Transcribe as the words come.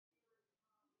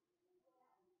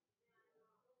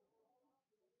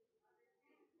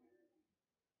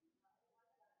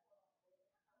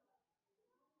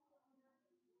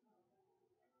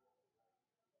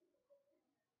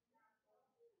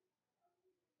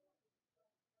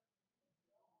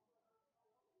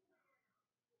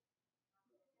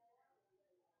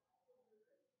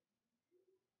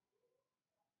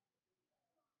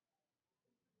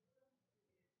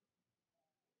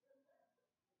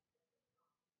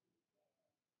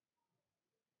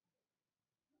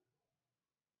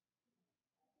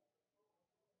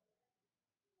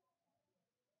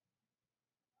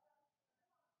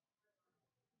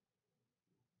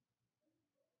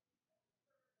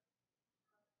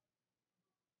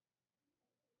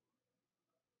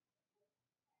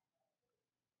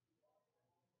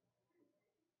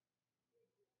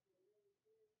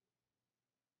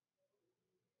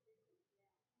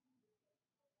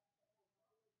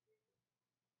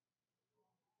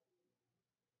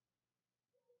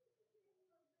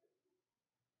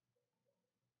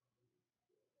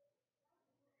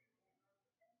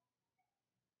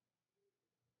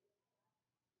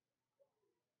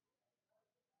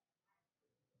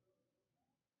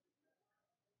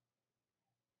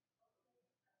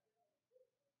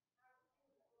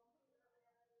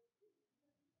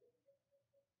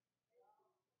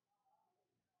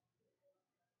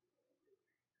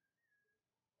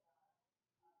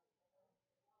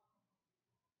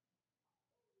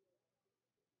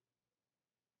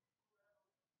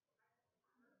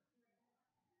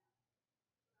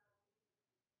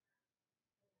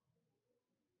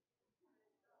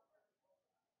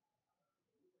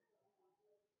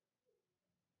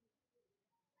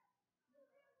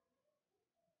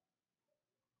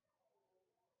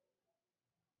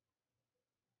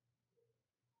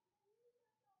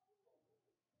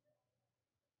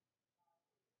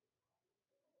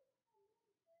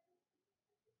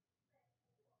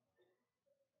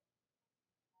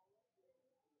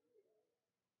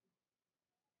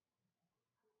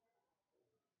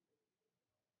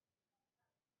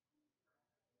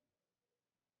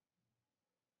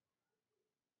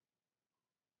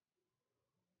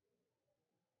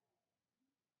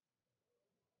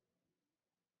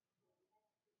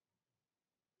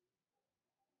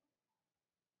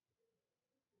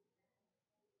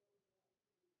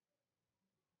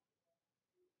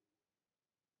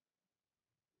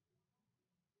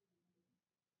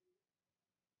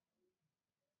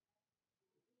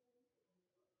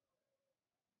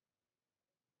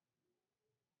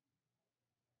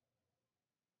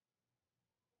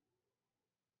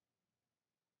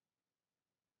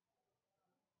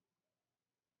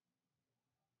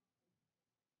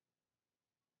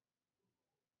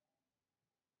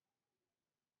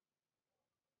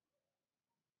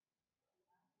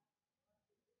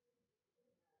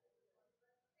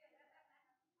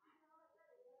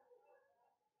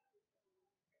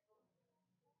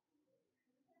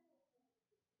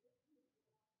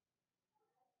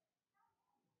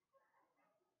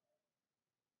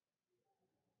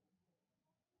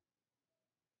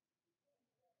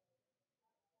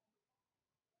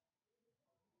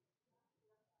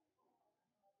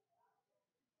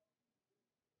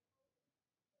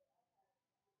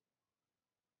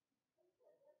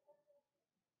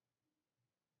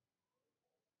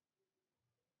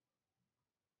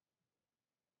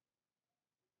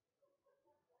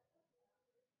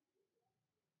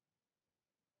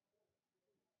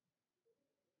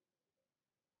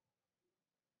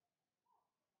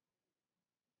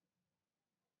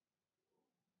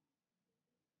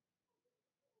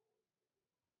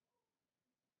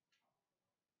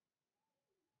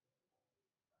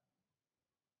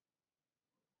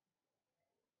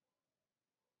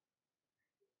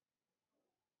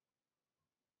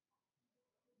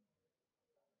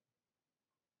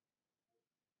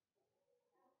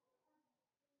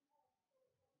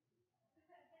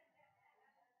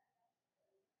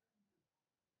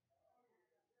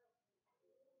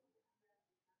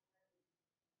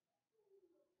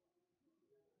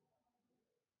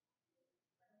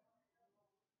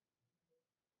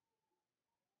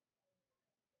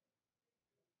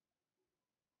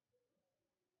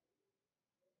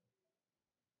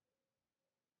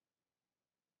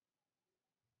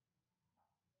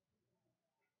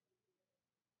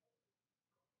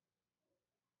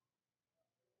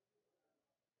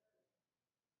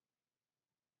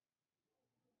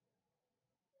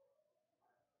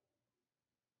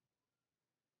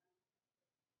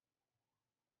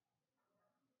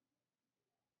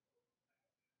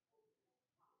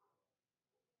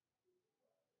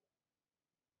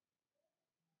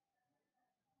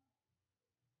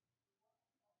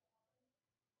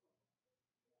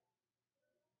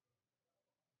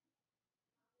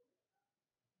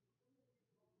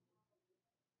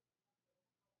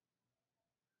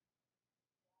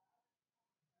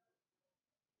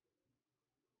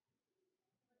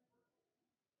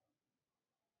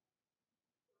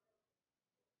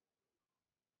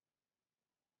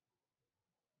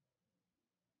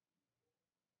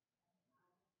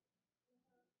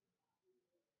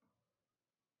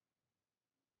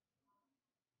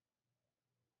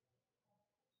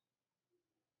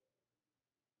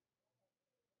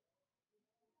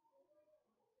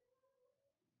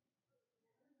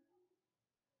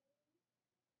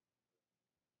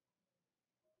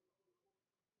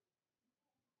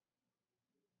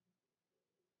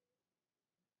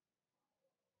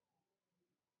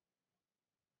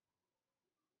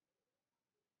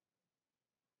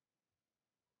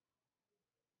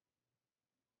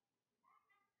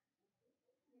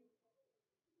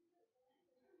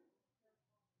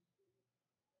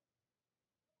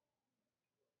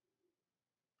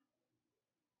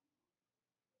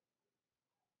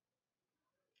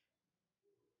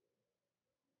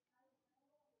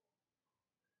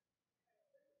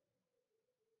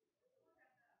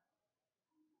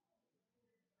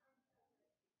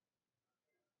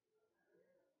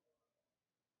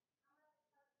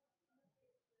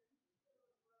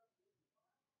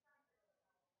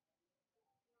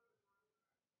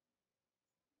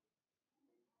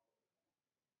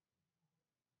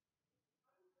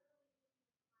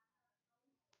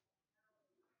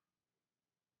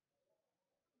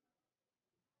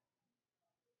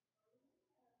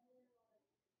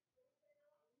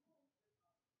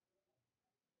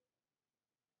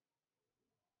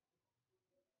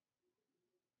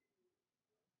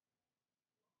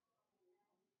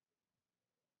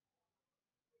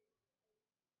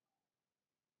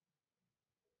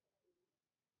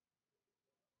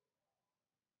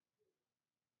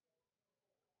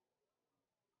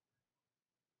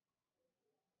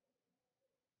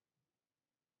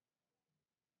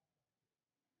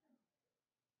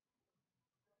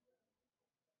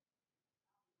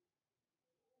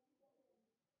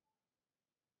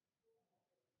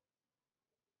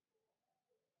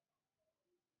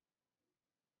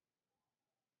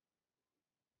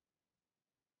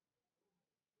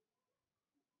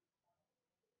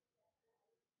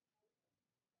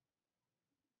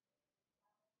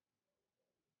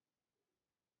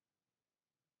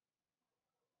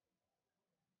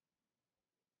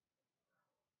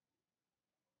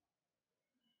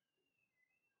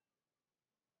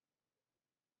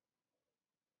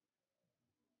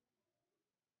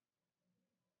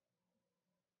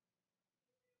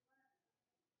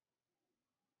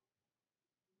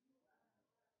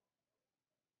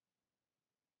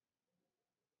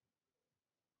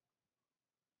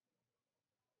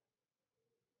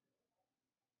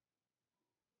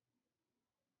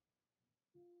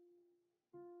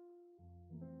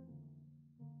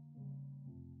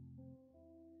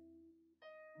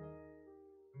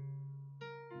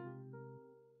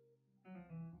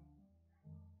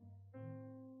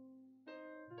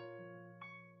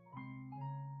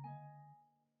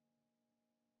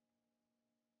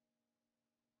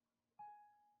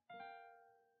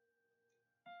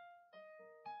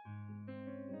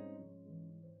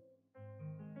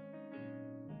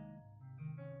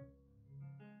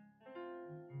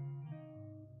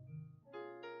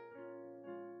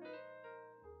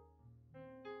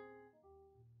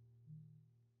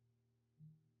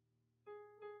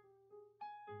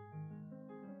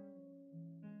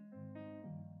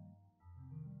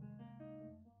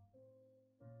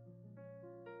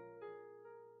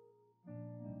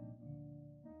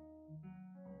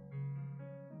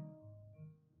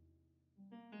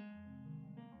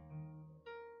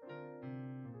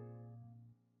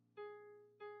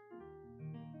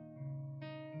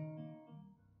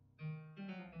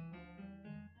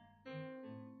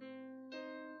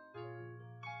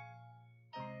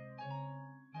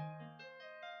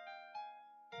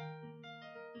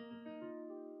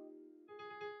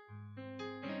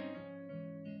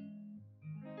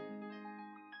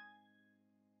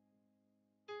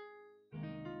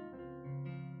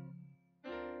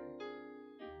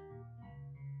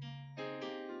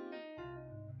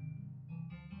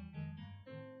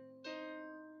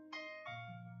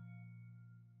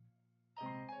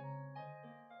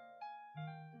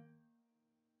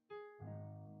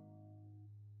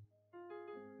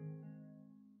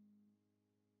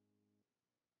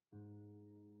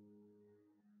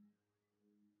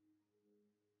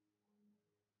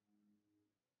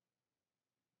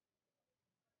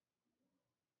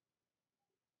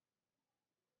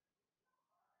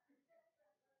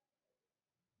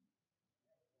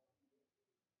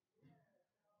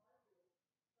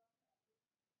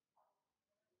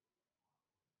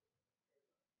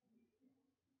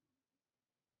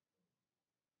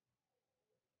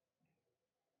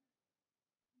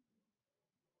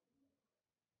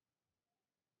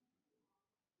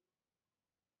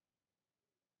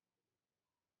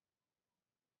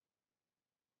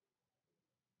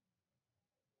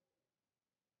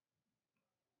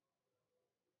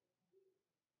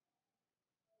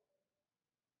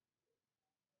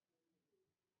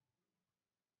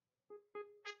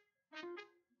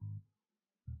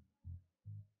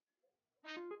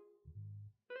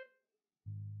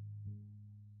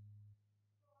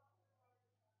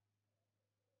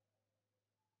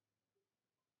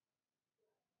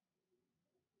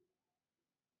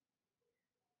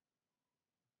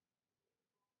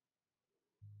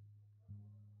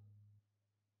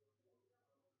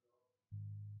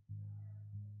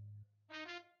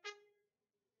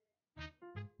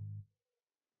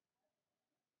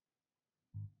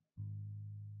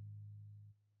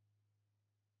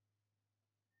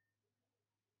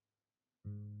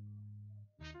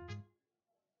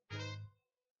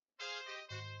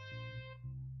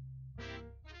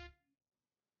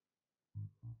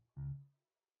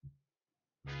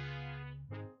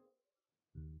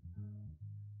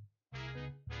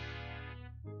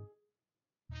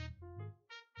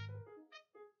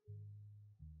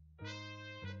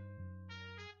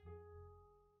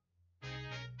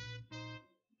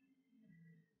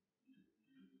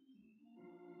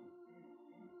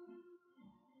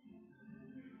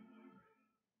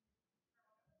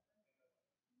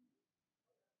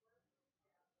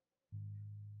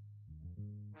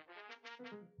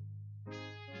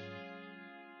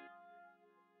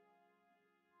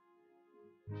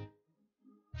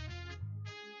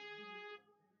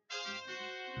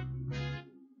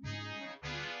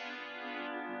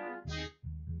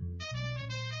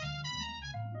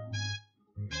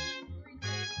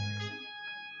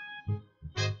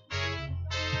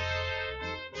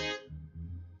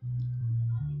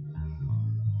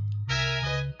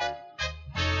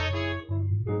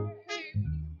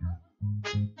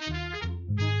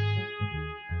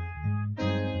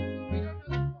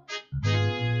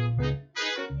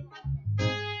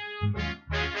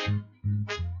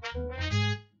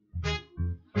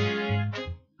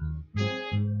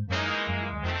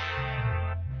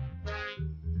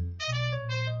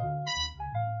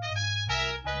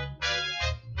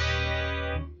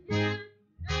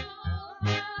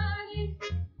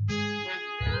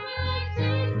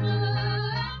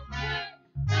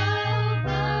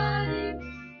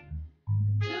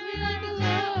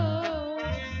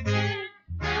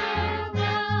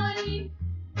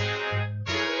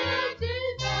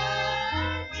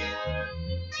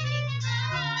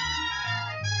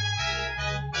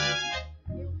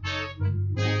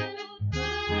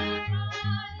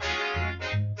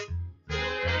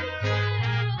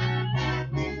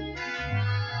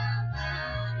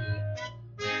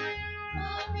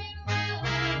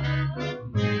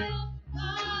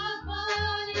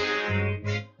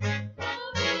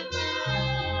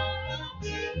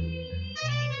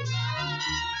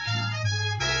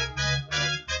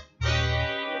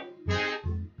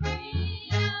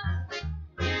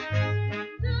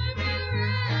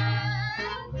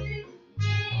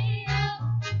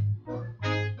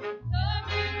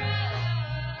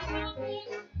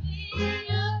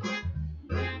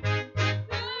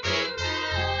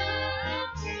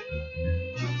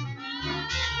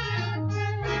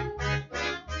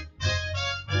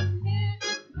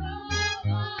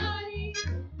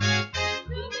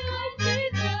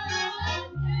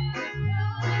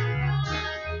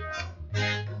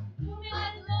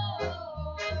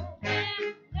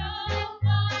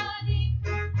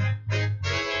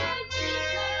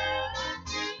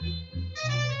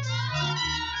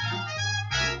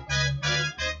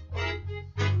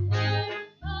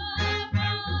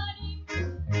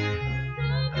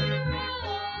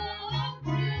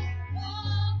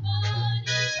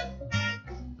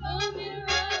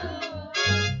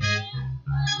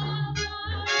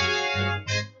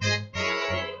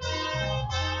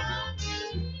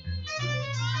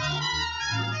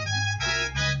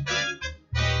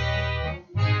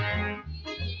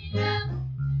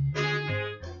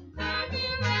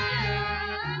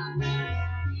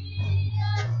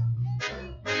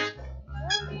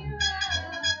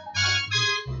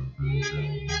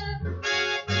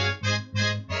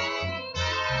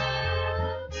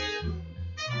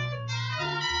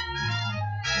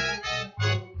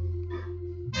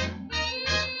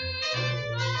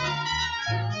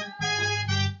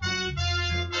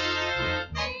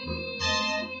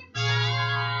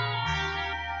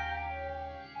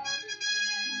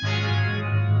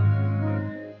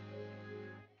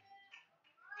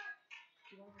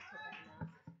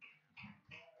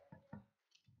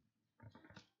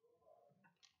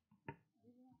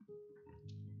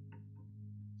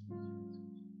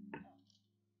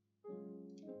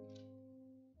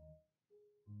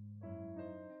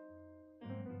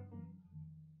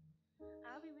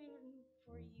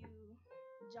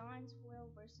John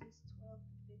 12, verses 12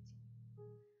 to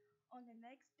 15. On the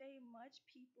next day, much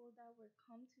people that were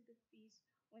come to the feast,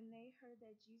 when they heard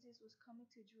that Jesus was coming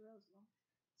to Jerusalem,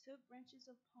 took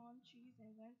branches of palm trees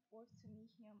and went forth to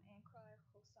meet him and cried,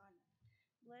 Hosanna!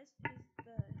 Blessed is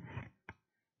the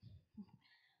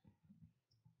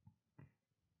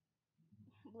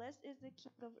Blessed is the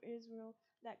King of Israel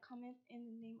that cometh in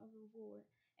the name of the Lord.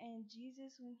 And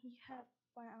Jesus, when he had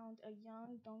found a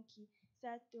young donkey,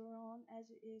 sat thereon, as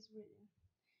it is written,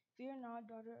 Fear not,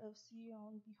 daughter of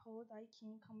Zion, behold, thy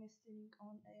king cometh sitting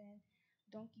on a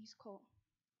donkey's colt.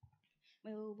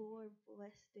 May the Lord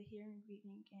bless the hearing,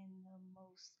 reading, and the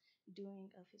most doing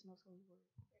of his most holy word.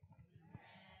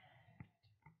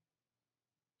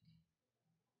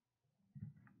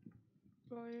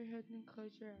 Bow your head and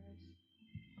close your eyes.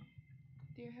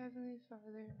 Dear Heavenly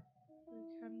Father, we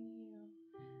come to you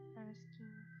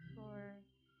asking for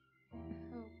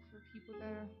help for people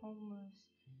that are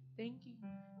homeless. Thanking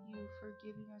you for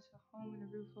giving us a home and a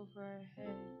roof over our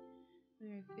head.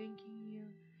 We are thanking you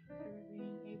for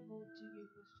being able to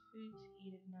give us food to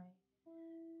eat at night.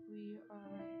 We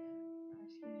are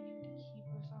asking you to keep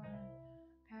us on a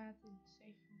path and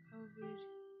safe from COVID.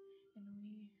 And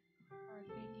we are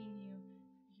thanking you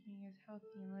for keeping us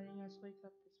healthy and letting us wake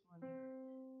up this morning.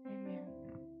 Amen.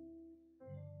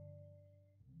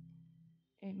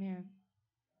 Amen.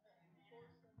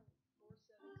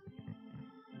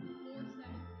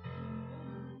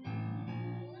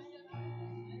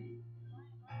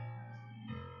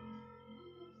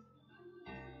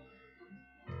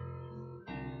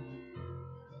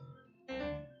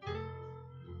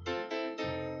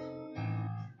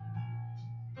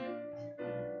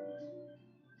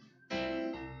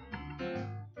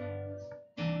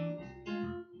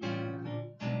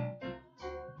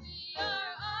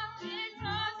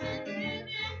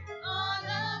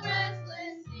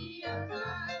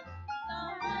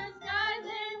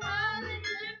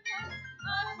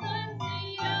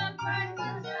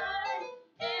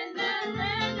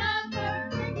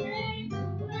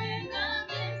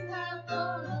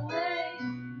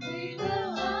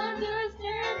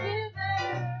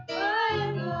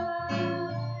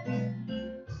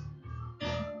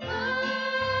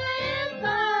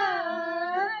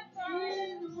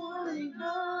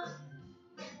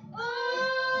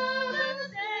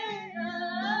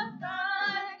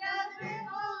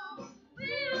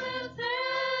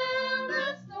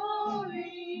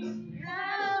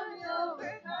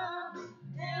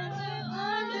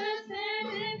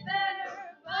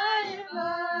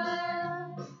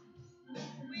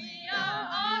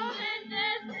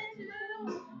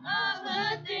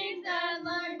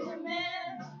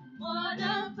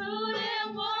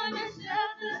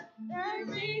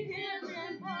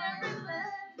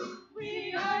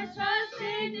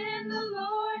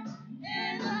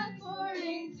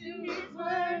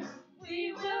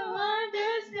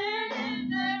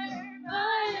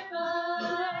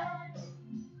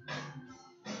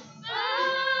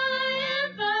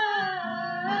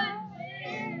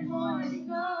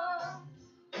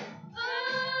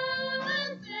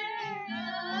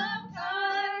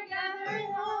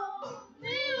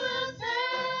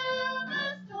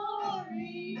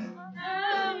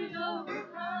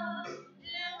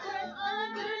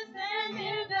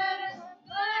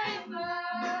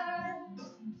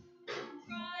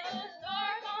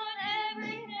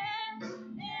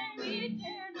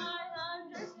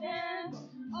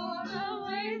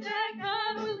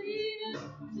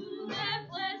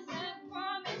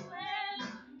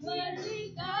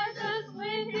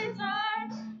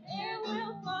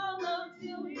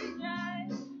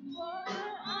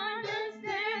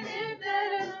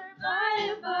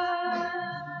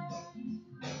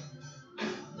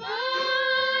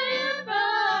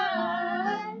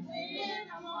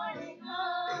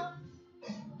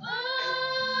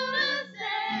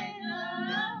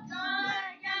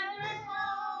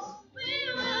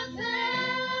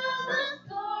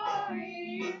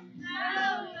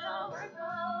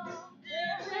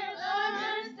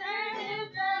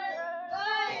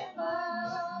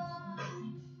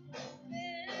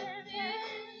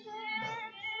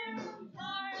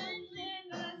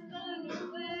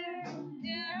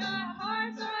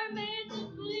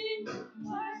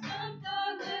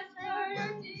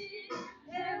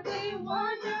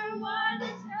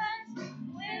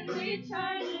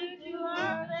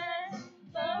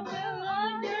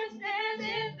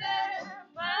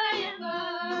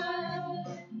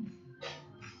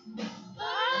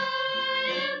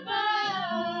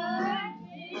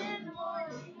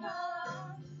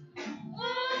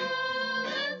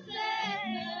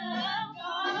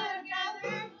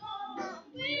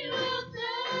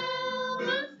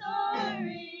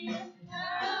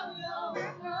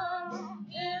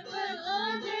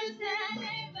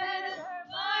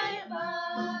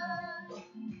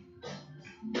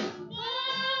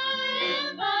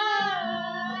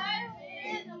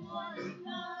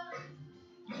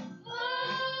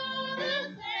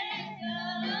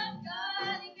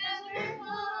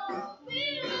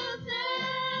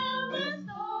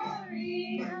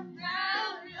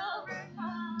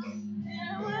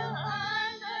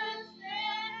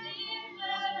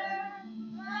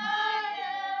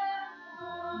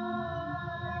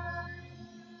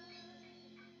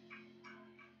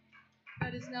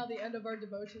 is now the end of our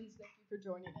devotions. Thank you for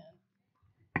joining in.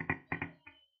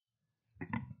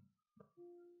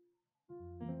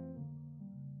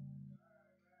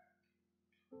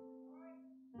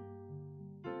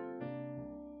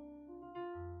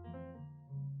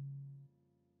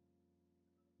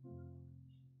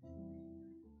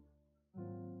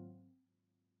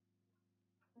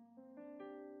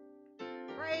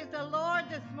 Praise the Lord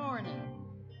this morning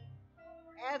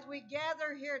as we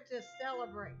gather here to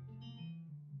celebrate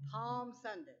Palm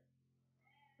Sunday,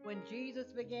 when Jesus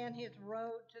began his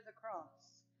road to the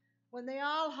cross. When they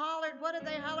all hollered, what did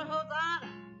they holler?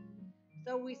 Hosanna.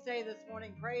 So we say this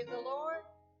morning, praise the Lord.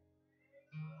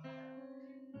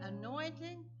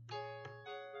 Anointing,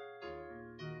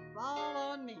 fall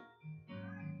on me.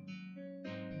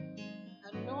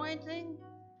 Anointing,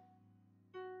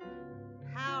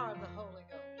 power of the Holy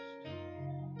Ghost.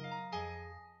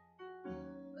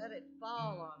 Let it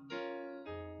fall on me.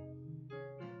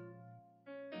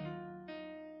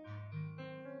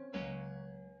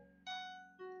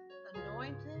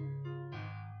 Anointing,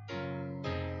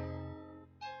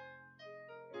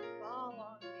 fall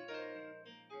on me.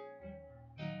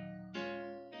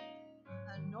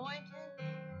 Anointing,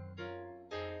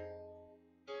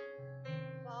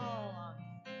 fall on me.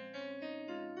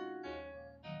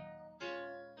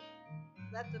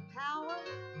 Let the power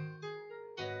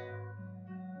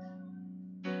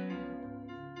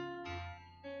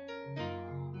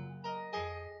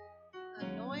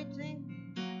anointing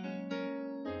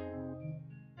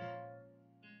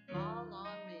fall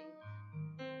on me.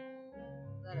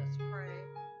 Let us pray.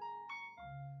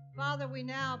 Father, we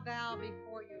now bow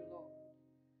before you, Lord,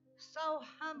 so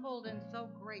humbled and so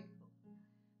grateful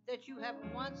that you have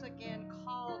once again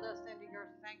called us into your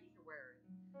sanctuary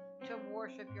to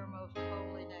worship your most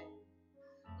holy name.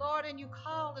 Lord, and you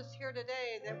called us here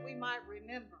today that we might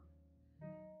remember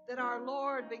that our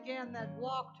Lord began that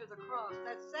walk to the cross,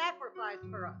 that sacrifice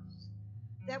for us,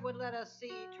 that would let us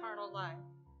see eternal life.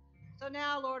 So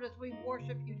now, Lord, as we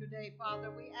worship you today,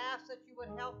 Father, we ask that you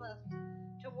would help us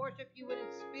to worship you in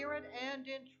spirit and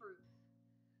in truth,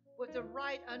 with the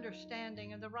right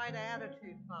understanding and the right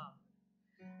attitude, Father.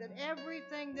 That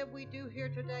everything that we do here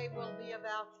today will be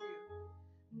about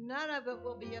you. None of it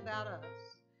will be about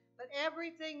us. But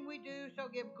everything we do shall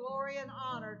give glory and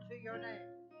honor to your name.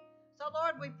 So,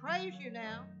 Lord, we praise you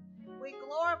now. We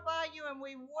glorify you and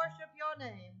we worship your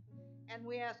name. And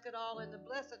we ask it all in the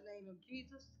blessed name of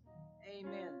Jesus.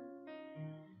 Amen.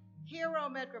 Hear, O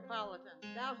Metropolitan,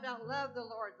 thou shalt love the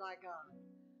Lord thy God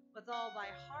with all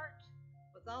thy heart,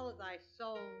 with all of thy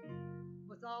soul,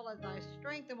 with all of thy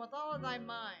strength, and with all of thy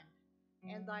mind,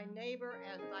 and thy neighbor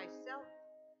as thyself.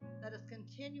 Let us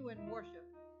continue in worship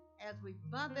as we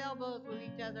bump elbows with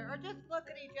each other, or just look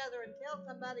at each other and tell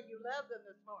somebody you love them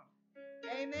this morning.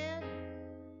 Amen.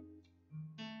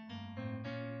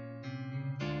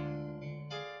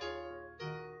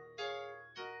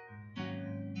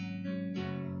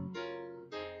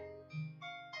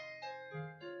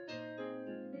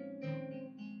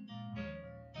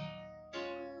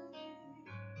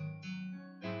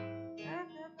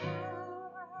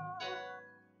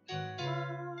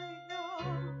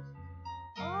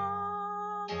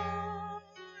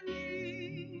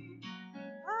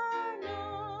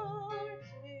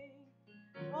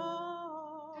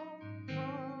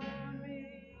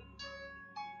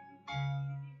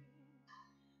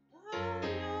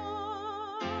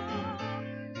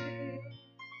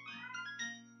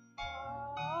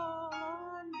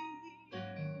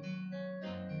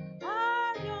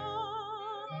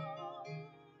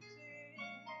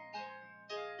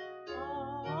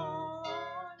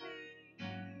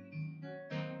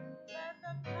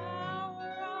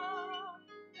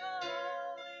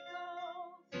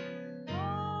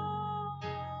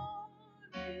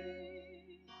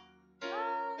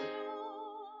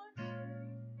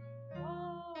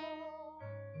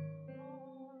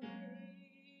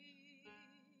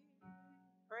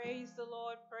 Praise the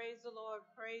Lord, praise the Lord,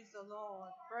 praise the Lord,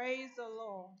 praise the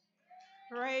Lord,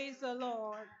 praise the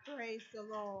Lord, praise the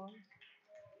Lord.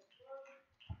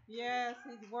 Yes,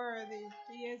 he's worthy,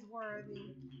 he is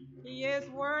worthy, he is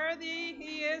worthy,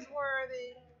 he is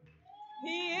worthy,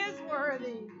 he is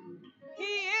worthy, he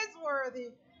is worthy.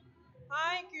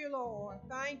 Thank you, Lord,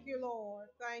 thank you, Lord,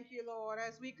 thank you, Lord.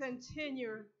 As we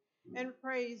continue in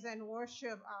praise and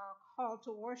worship, our call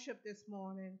to worship this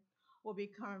morning will be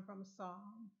coming from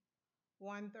Psalm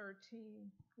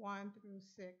 113, 1 through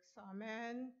 6.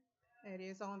 Amen. It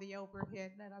is on the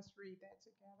overhead. Let us read that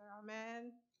together.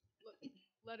 Amen.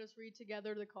 Let us read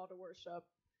together the call to worship.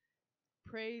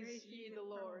 Praise ye the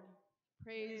Lord.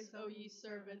 Praise, O ye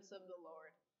servants of the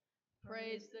Lord.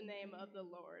 Praise the name of the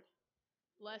Lord.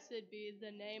 Blessed be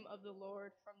the name of the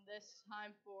Lord from this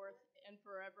time forth and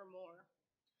forevermore.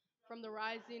 From the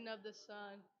rising of the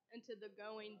sun and to the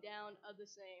going down of the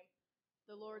same,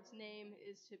 the Lord's name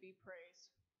is to be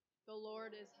praised. The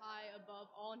Lord is high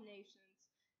above all nations,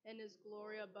 and his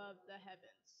glory above the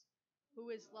heavens.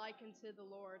 Who is like unto the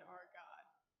Lord our God,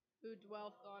 who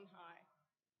dwelleth on high,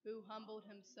 who humbled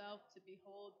himself to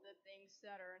behold the things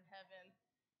that are in heaven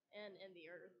and in the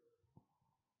earth.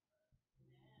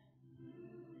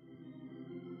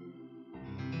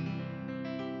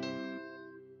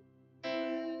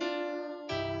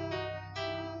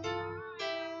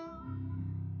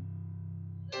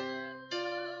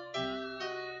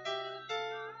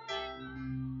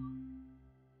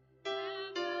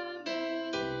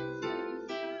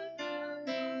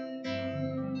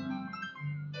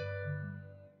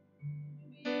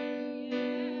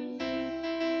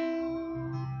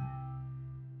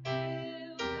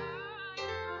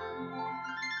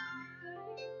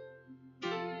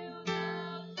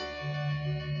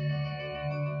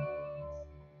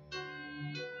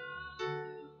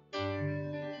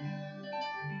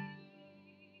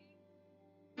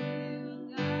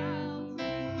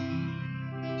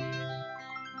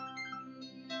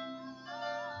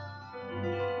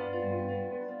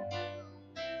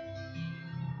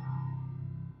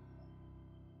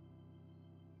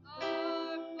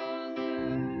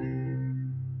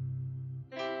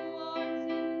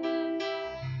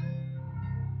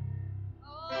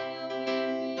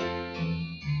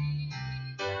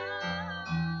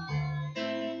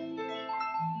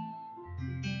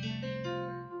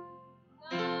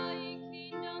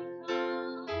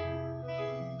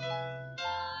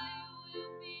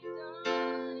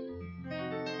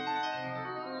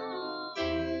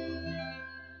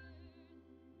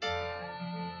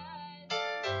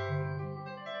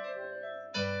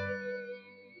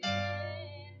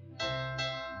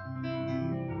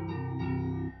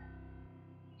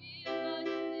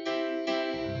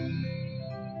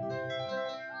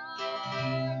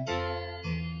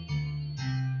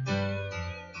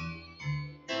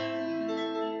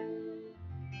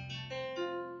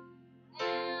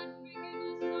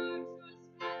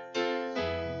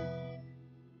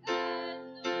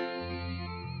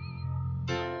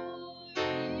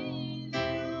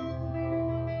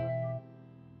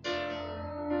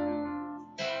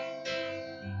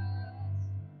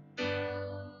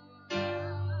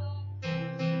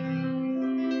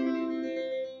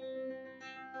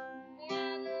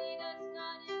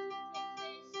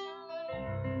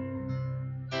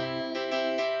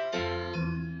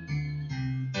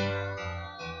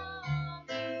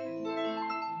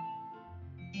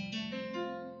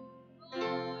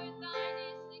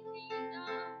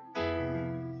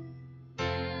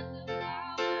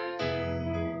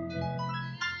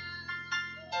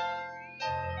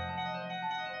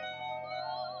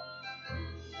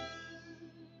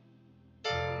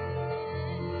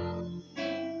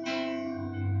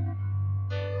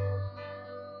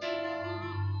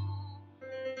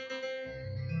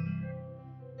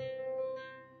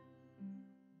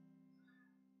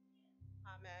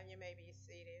 Amen. You may be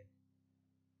seated.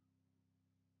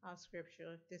 Our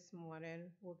scripture this morning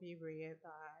will be read by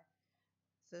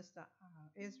Sister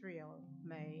Israel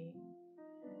May.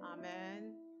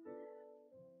 Amen.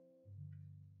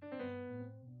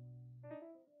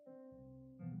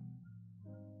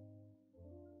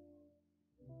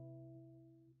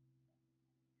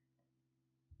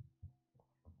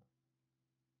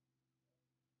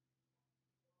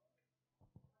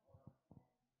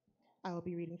 I will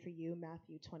be reading for you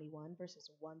Matthew 21,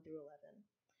 verses 1 through 11.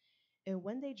 And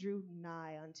when they drew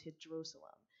nigh unto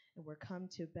Jerusalem, and were come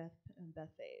to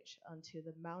Bethphage, unto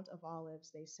the Mount of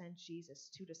Olives, they sent Jesus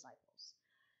two disciples,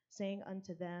 saying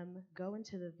unto them, Go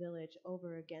into the village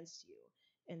over against you,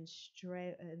 and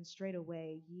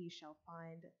straightway ye shall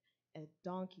find a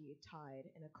donkey tied,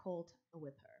 and a colt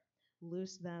with her.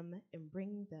 Loose them, and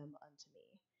bring them unto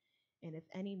me. And if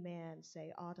any man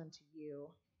say aught unto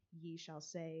you, ye shall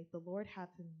say, The Lord hath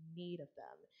need of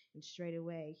them, and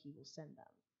straightway he will send them.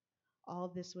 All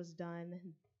this was done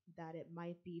that it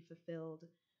might be fulfilled,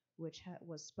 which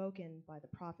was spoken by the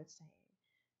prophet, saying,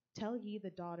 Tell ye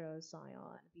the daughter of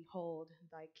Zion, Behold,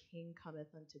 thy king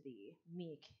cometh unto thee,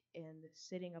 meek, and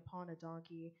sitting upon a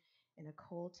donkey, and a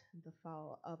colt, the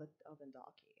foal of a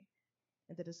donkey.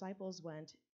 And the disciples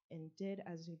went and did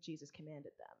as Jesus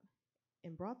commanded them,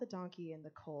 and brought the donkey and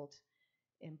the colt,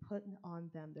 and put on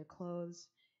them their clothes,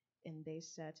 and they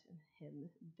set him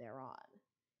thereon.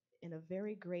 And a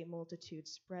very great multitude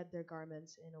spread their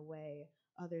garments in a way.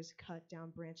 Others cut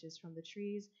down branches from the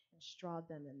trees and strawed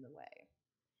them in the way.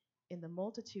 And the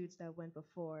multitudes that went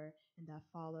before and that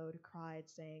followed cried,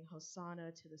 saying,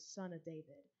 Hosanna to the Son of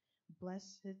David.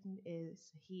 Blessed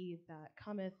is he that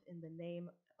cometh in the name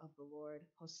of the Lord.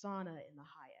 Hosanna in the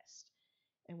highest.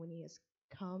 And when he was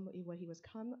come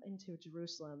into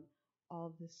Jerusalem,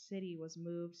 all the city was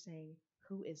moved, saying,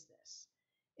 Who is this?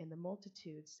 And the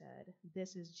multitude said,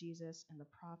 This is Jesus, and the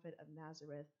prophet of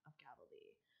Nazareth of Galilee.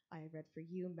 I have read for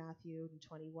you Matthew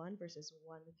 21, verses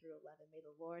 1 through 11. May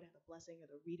the Lord have the blessing of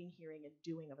the reading, hearing, and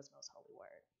doing of his most holy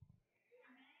word.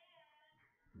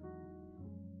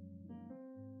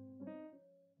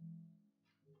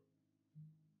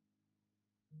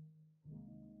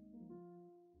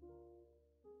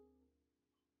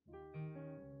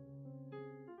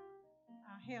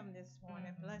 Our hymn this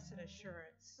morning, Blessed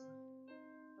Assurance.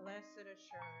 Blessed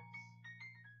Assurance.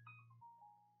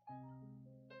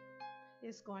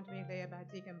 It's going to be led by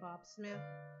Deacon Bob Smith.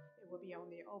 It will be on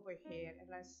the overhead, and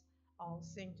let's all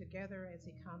sing together as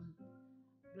he comes.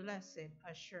 Blessed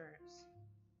Assurance.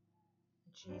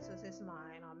 Jesus is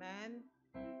mine. Amen.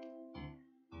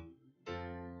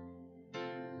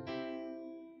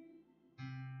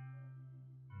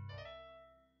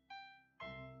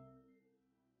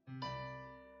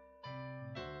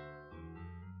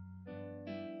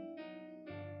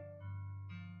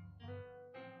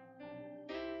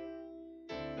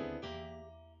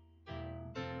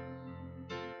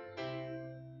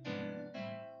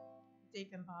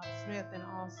 Deacon Bob Smith and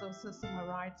also Sister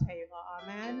Mariah Taylor.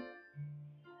 Amen.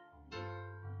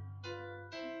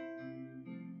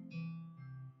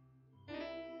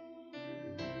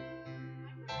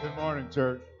 Good morning,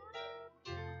 church.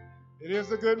 It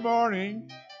is a good morning.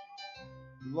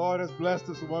 The Lord has blessed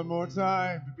us one more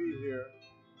time to be here.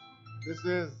 This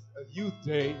is a youth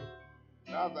day.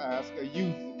 I've asked a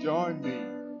youth to join me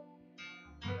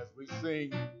as we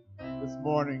sing this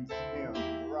morning's hymn,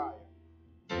 Mariah.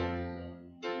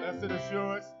 Blessed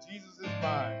assurance, Jesus is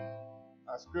mine.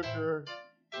 Our scripture,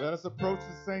 let us approach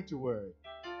the sanctuary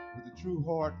with a true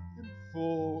heart and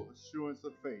full assurance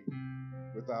of faith,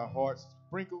 with our hearts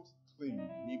sprinkled clean.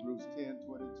 Hebrews 10:22.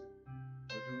 We'll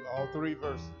do all three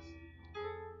verses.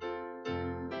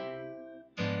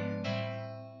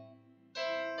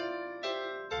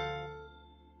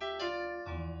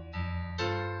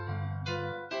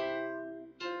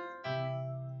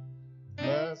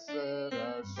 Blessed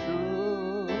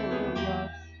assurance,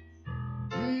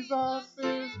 Jesus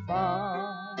is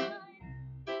mine.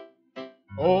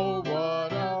 Oh,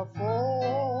 what a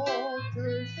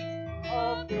foretaste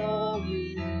of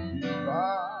glory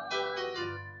divine,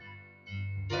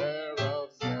 thereof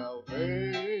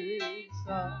salvation,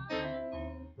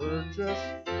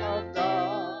 purchase of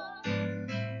God,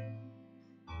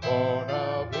 born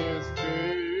of his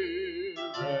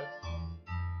Spirit,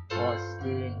 washed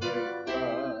in his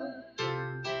blood.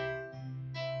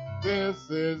 This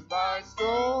is my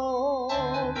story,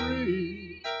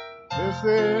 this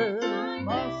is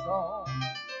my song,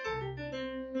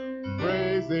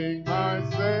 praising my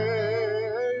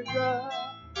Savior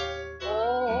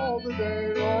all the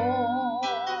day long.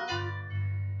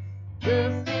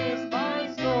 This is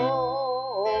my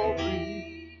story,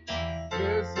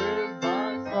 this is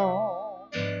my song,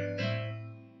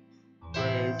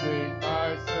 praising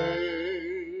my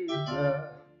Savior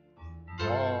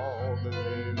all the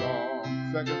day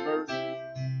long. Second verse.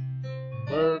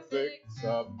 Perfect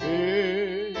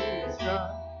submission,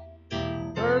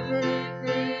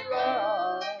 perfectly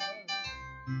love,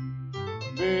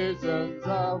 visions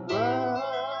of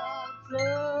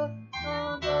rapture,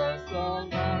 numbers on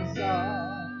my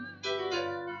side,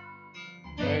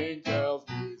 angels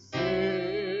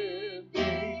descending,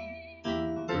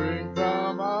 bring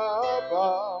from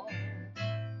above,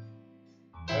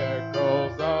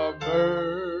 echoes of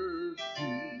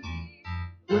mercy,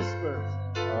 whispers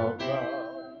of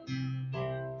love.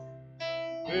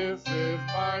 This is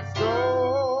my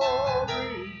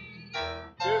story,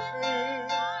 this is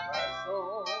my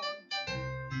song,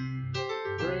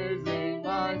 praising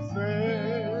my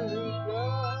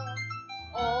Savior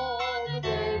all the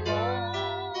day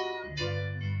long.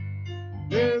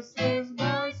 This is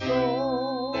my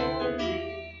story,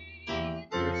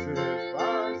 this is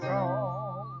my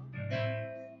song,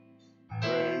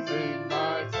 praising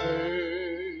my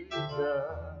Savior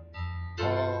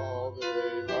all the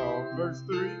day long. Verse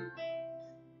 3.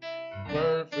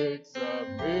 Perfect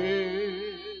submission,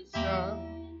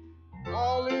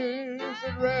 all is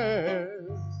at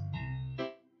rest.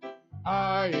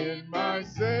 I in my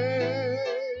Savior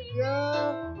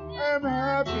am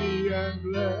happy and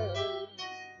blessed,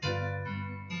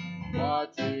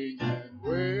 watching and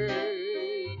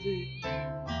waiting,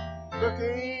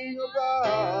 looking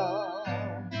about,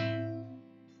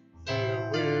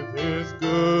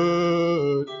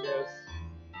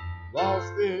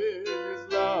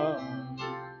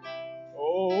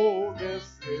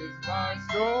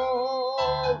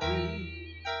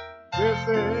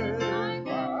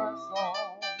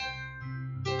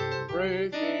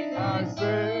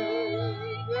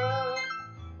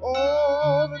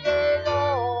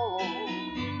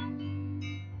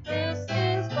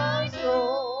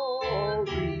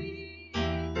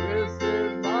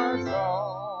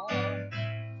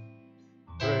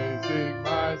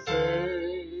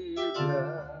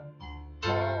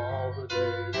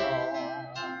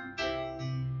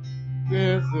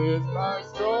 is my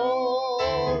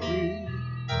story.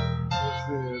 This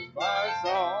is my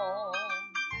song.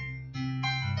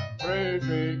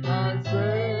 Praising my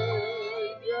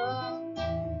Savior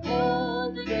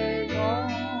all the day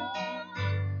long.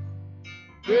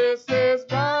 This is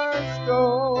my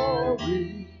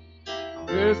story.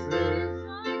 This is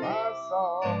my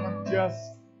song. I'm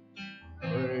just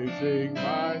praising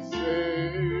my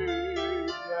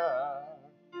Savior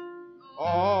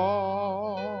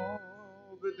all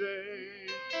the day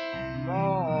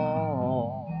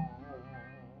long.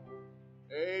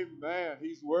 Amen.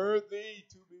 He's worthy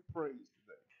to be praised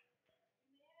today.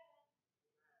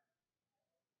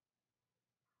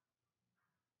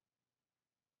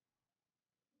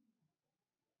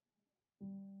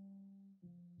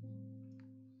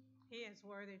 He is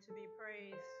worthy to be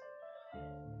praised.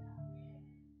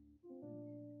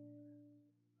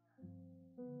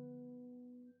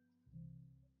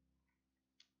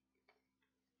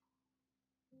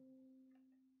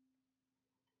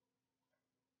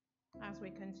 As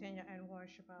we continue in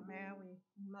worship, amen, we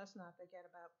must not forget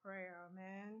about prayer,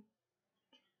 amen.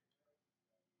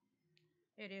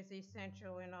 It is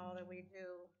essential in all that we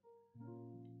do.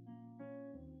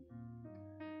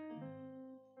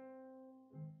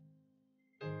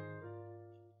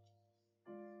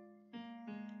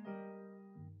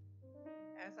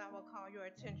 As I will call your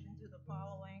attention to the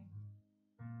following.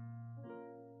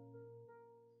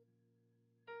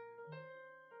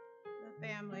 The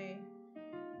family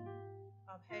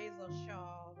of Hazel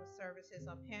Shaw, the services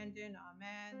are pending,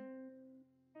 amen.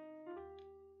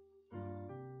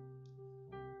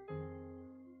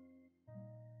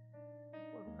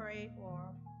 We'll pray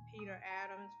for Peter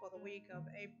Adams for the week of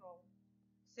April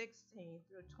 16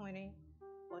 through 20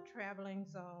 for traveling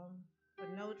zone, with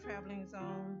no traveling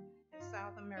zone in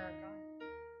South America.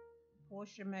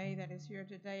 Portia May that is here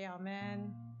today,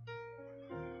 amen.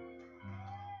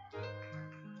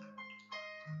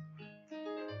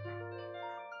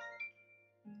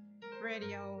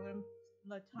 Radio and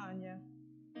Latanya,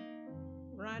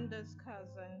 Rhonda's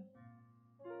cousin,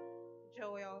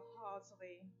 Joel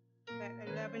Halsley, that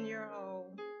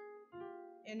 11-year-old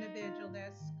individual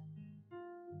that's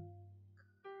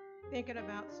thinking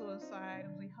about suicide.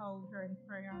 We hold her in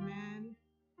prayer, amen.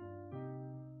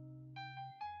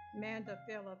 Amanda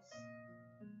Phillips,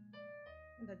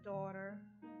 the daughter,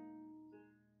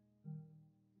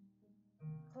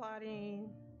 Claudine,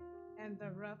 and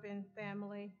the Ruffin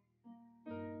family,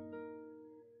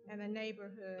 and the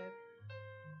neighborhood,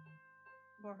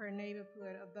 for her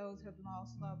neighborhood of those who have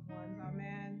lost loved ones,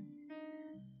 amen.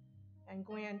 And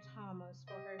Gwen Thomas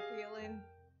for her healing,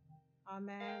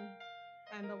 amen.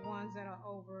 And the ones that are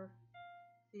over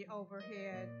the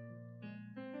overhead.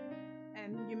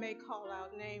 And you may call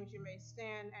out names, you may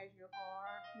stand as you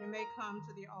are, you may come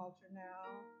to the altar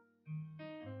now.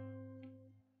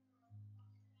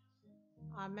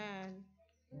 Amen.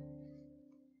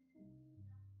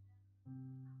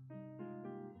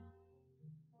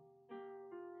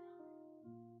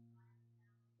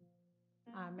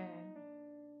 Amen.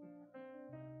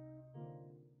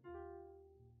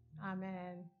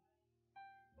 Amen.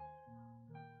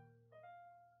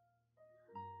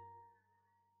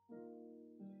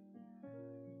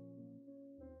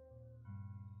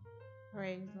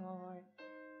 Praise the Lord.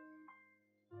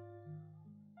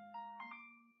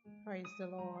 Praise the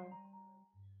Lord.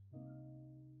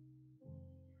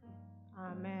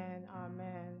 Amen.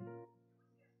 Amen.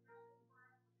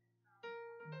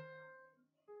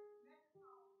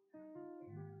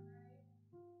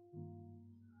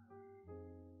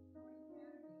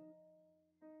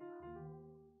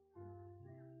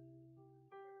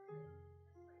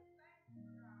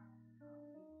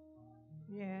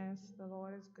 Yes, the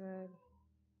Lord is good.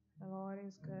 The Lord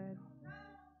is good.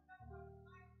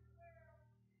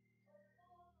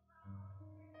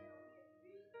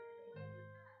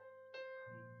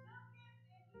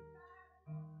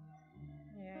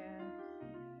 Yes.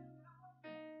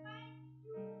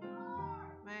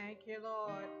 Thank you,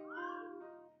 Lord.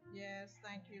 Yes,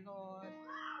 thank you, Lord.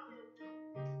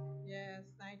 Yes,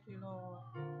 thank you, Lord.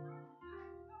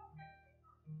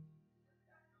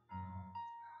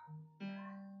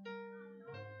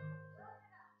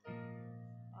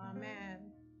 Amen.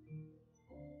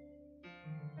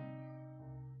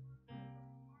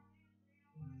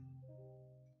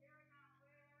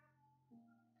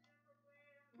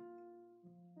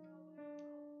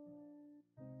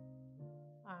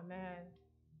 Amen.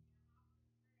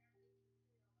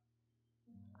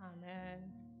 Amen.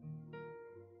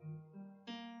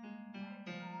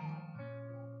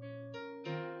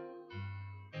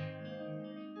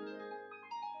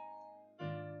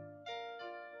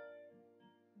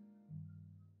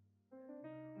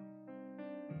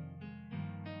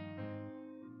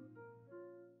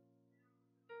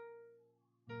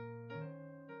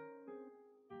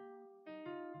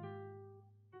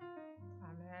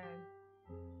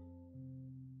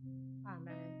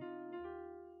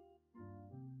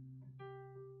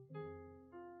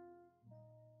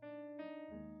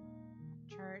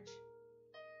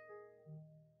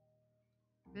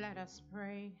 Let us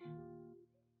pray.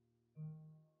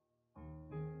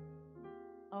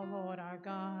 O Lord our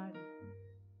God,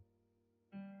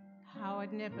 how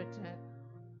omnipotent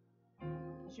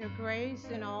is your grace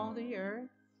in all the earth.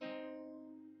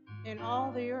 In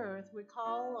all the earth we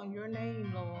call on your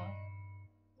name, Lord,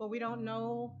 for we don't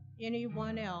know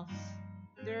anyone else.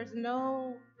 There's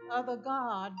no other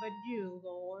God but you,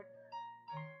 Lord.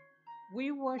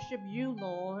 We worship you,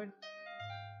 Lord.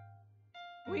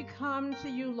 We come to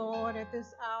you, Lord, at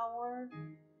this hour.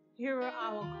 Hear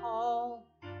our call.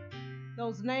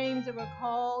 Those names that were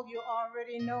called, you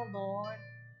already know, Lord.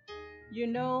 You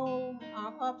know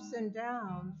our ups and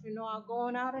downs. You know our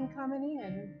going out and coming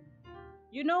in.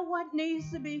 You know what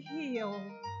needs to be healed.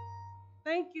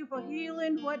 Thank you for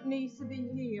healing what needs to be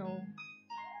healed.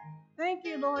 Thank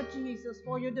you, Lord Jesus,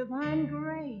 for your divine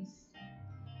grace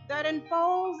that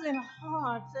unfolds in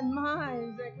hearts and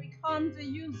minds that we come to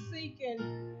you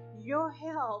seeking your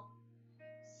help,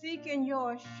 seeking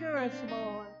your assurance,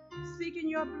 Lord, seeking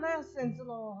your blessings,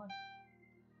 Lord.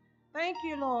 Thank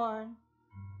you, Lord,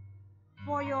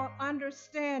 for your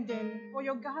understanding, for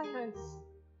your guidance,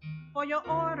 for your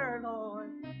order, Lord.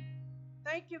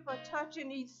 Thank you for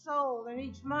touching each soul and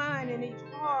each mind and each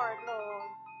heart, Lord.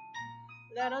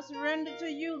 Let us render to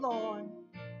you, Lord,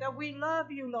 that we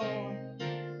love you, Lord,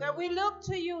 that we look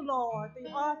to you, Lord, the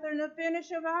author and the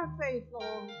finisher of our faith,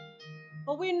 Lord.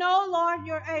 For we know, Lord,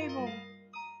 you're able.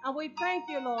 And we thank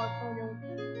you, Lord, for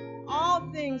your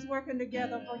all things working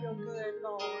together for your good,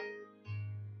 Lord.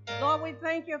 Lord, we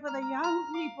thank you for the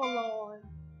young people, Lord,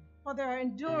 for their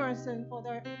endurance and for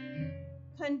their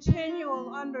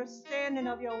continual understanding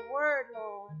of your word,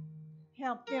 Lord.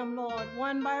 Help them, Lord,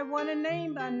 one by one and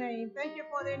name by name. Thank you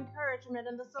for the encouragement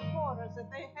and the supporters that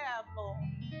they have, Lord.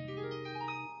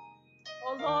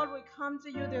 Oh, Lord, we come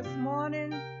to you this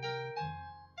morning,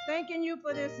 thanking you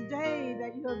for this day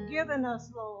that you have given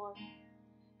us, Lord.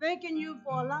 Thanking you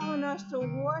for allowing us to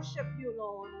worship you,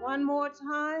 Lord, one more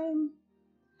time.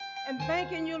 And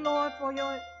thanking you, Lord, for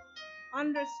your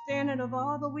understanding of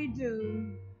all that we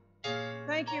do.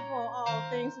 Thank you for all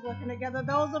things working together.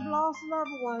 Those of lost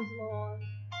loved ones, Lord.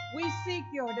 We seek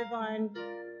your divine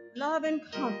love and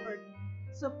comfort,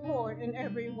 support in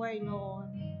every way, Lord.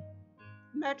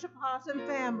 Metropolitan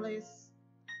families,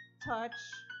 touch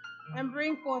and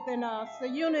bring forth in us the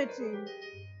unity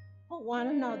for one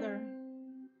another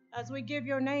as we give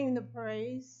your name the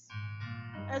praise,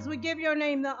 as we give your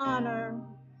name the honor,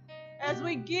 as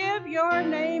we give your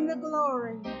name the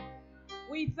glory.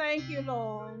 We thank you,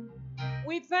 Lord.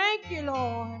 We thank you,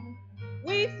 Lord.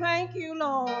 We thank you,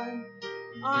 Lord.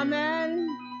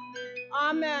 Amen,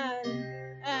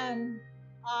 amen, and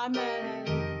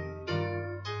amen.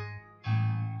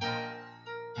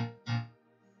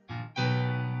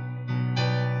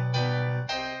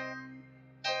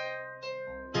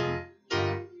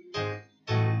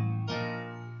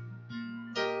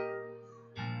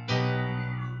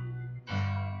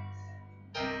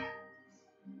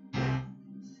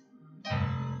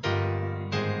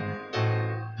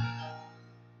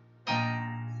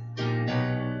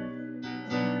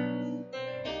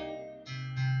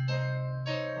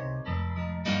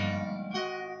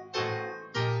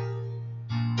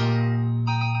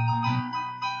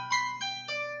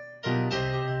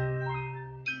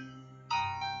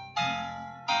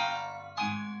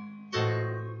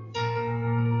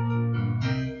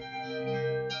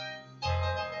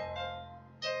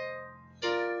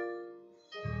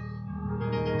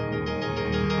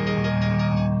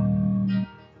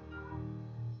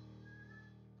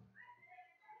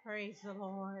 Praise the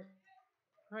Lord.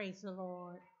 Praise the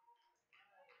Lord.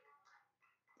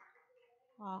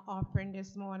 Our offering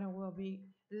this morning will be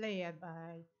led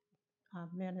by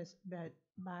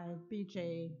by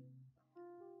BJ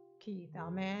Keith.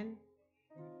 Amen.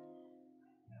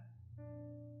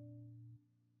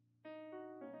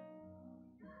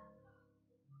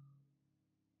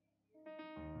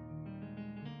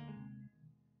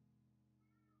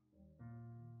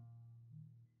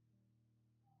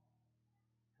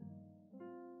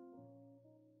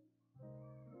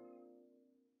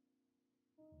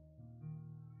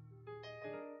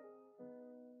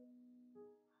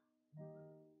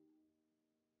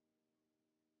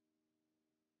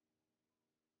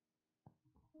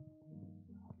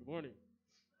 Good morning.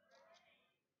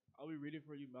 I'll be reading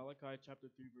for you Malachi chapter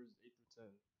 3, verses 8 through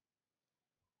 10.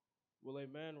 Will a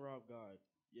man rob God?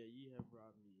 Yea, ye have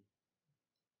robbed me.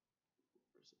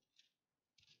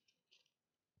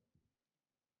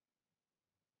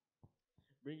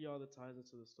 Bring ye all the tithes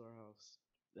into the storehouse,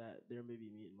 that there may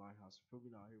be meat in my house. Prove me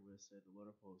not herewith, said the Lord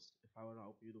of hosts, if I will not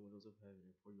open you the windows of heaven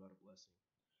and pour you out a blessing,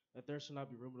 that there shall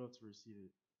not be room enough to receive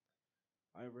it.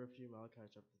 I read for you Malachi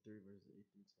chapter 3, verses 8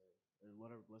 through 10. And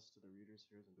whatever blessed to the readers,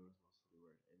 hearers, and doers of most holy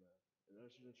word. Amen. And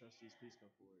ushers and trustees, please come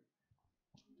forward.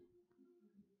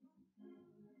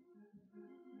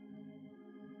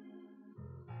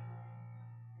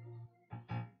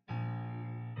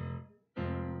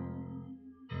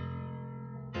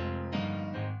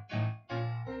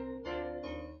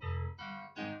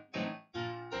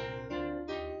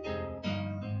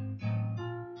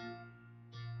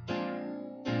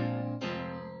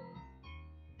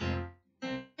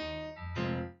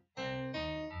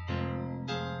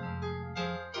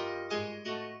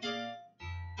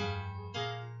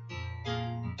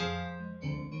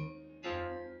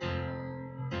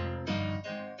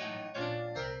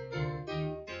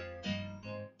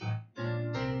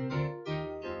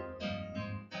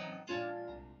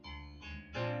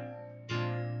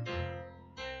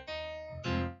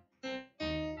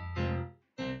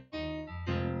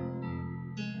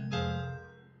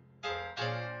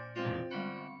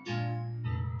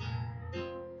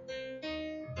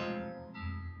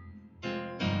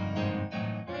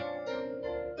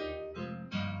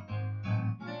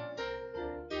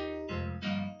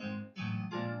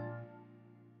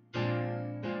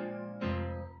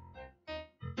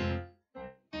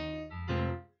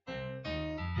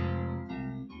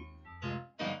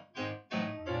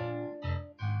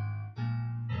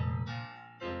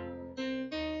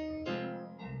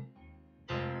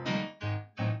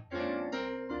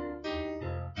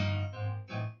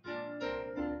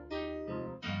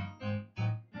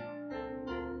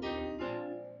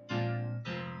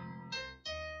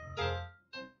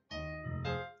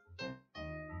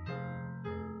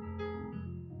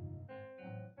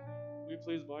 Will you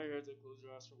please bow your heads and close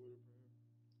your eyes for a word of prayer?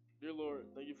 Dear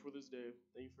Lord, thank you for this day.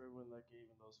 Thank you for everyone that gave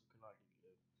and those who could not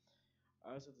give.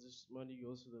 I ask that this money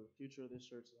goes to the future of this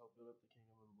church to help build up the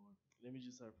kingdom of the Lord. In the name of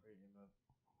Jesus, I pray. Amen.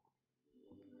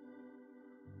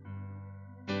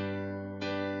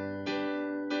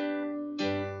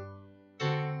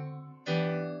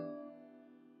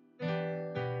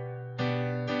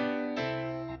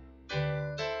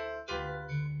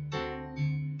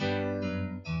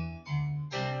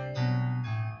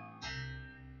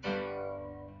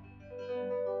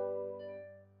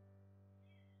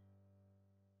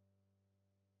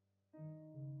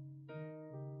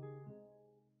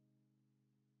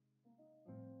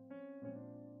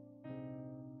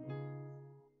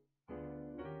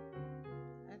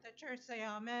 Let the church say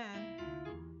amen.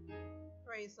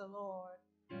 Praise the Lord.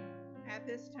 At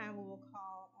this time, we will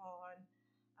call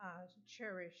on to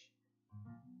cherish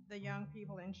the young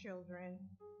people and children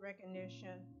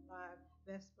recognition by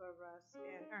Vesper Russ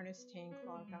and Ernestine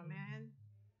Clark. Amen.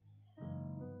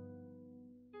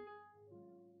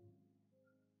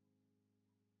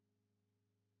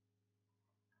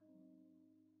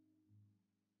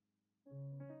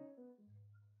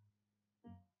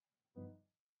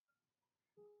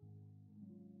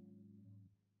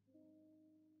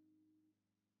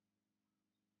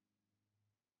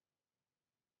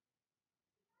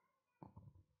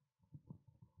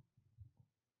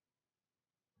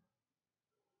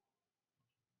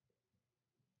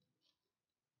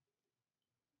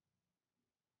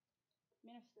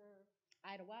 Minister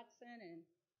Ida Watson and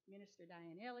Minister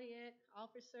Diane Elliott,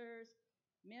 officers,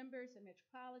 members of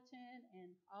Metropolitan,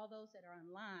 and all those that are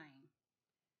online.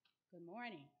 Good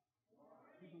morning.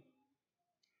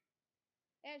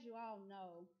 As you all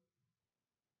know,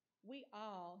 we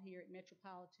all here at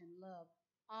Metropolitan love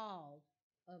all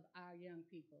of our young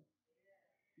people.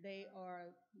 They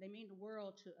mean the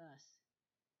world to us.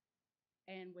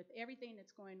 And with everything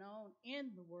that's going on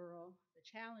in the world, the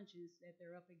challenges that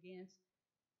they're up against,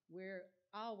 we're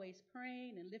always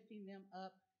praying and lifting them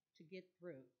up to get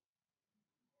through.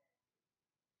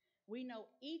 We know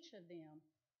each of them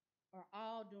are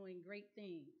all doing great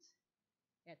things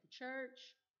at the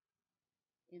church,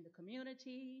 in the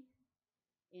community,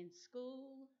 in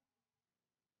school,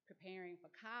 preparing for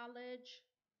college.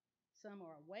 Some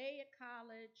are away at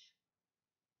college,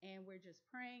 and we're just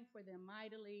praying for them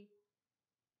mightily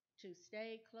to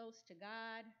stay close to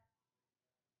God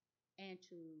and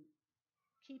to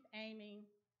keep aiming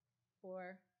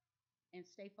for and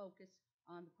stay focused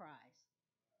on the prize.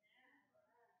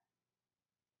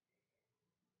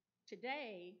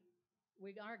 Today,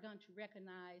 we are going to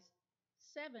recognize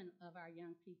 7 of our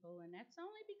young people, and that's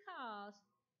only because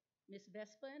Miss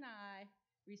Vespa and I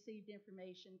received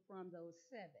information from those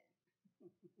 7.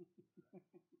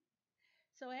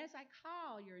 So as I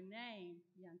call your name,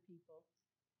 young people,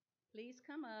 please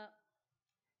come up,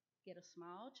 get a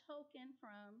small token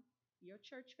from your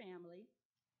church family,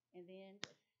 and then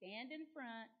stand in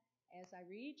front as I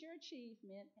read your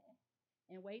achievement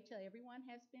and wait till everyone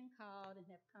has been called and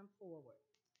have come forward.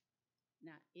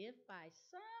 Now, if by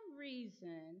some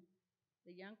reason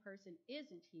the young person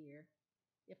isn't here,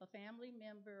 if a family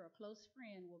member or close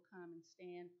friend will come and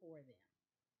stand for them.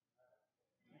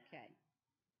 Okay.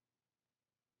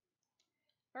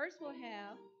 First, we'll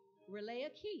have Relaya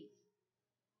Keith.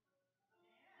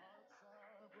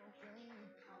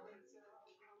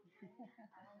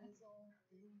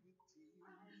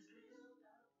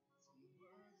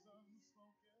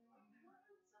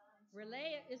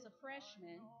 Relaya is a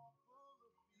freshman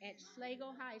at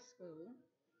Sligo High School.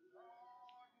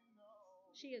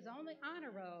 She is on the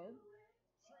honor roll.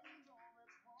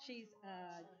 She's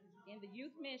in the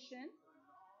youth mission.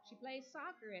 She plays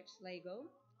soccer at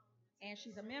Sligo, and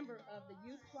she's a member of the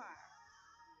youth choir.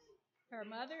 Her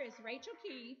mother is Rachel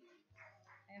Keith,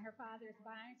 and her father is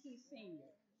Byron Keith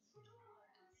Sr.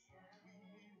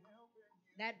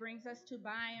 That brings us to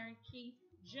Byron Keith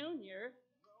Jr.,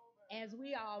 as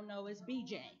we all know as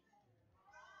BJ.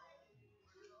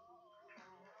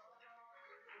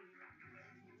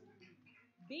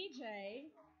 BJ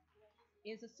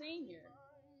is a senior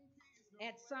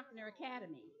at Sumter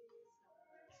Academy.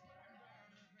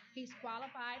 He's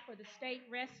qualified for the state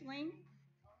wrestling.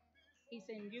 He's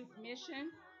in youth mission,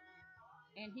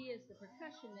 and he is the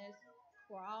percussionist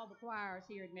for all the choirs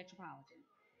here at Metropolitan.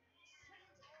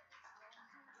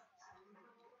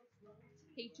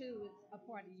 He too is a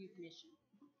part of youth mission.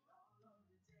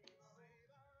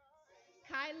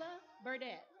 Kyla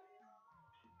Burdett.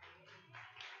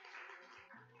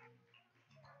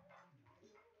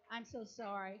 I'm so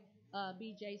sorry.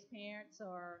 BJ's parents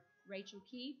are Rachel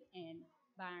Keith and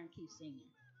Byron Keith Sr.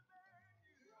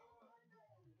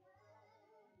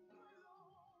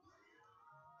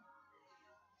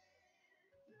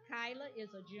 Kyla is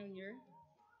a junior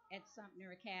at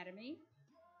Sumter Academy.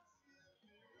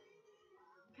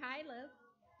 Kyla,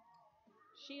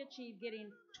 she achieved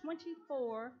getting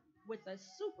 24 with a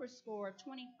super score of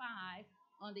 25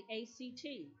 on the ACT.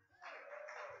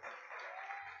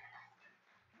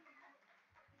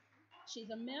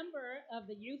 She's a member of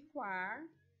the youth choir,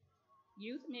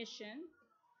 youth mission,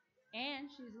 and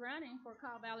she's running for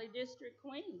Cow Valley District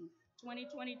Queen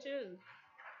 2022.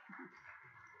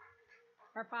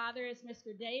 Her father is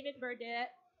Mr. David Burdett,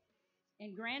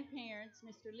 and grandparents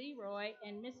Mr. Leroy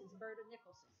and Mrs. Berta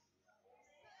Nicholson.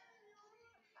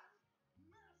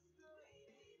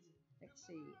 Let's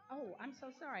see. Oh, I'm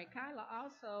so sorry. Kyla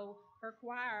also, her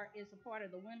choir is a part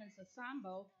of the Women's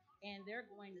Ensemble, and they're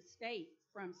going to state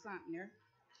from Sumter.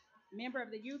 Member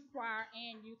of the youth choir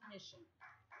and youth mission.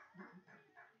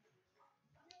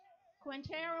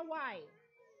 Quintera White.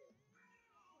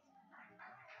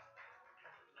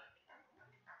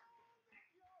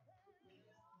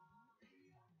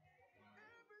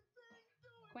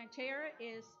 Quintera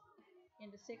is in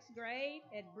the 6th grade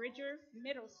at Bridger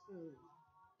Middle School.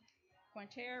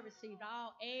 Quintera received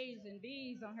all A's and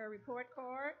B's on her report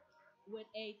card with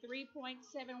a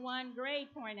 3.71 grade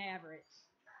point average.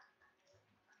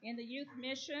 In the youth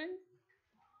mission,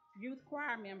 youth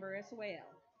choir member as well.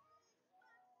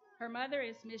 Her mother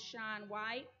is Miss Shawn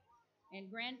White, and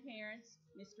grandparents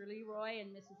Mr. Leroy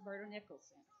and Mrs. Berta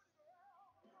Nicholson.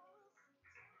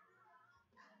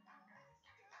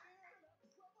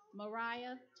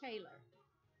 Mariah Taylor.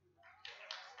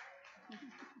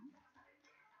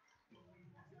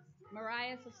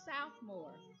 Mariah's a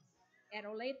sophomore at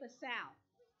Olathe South.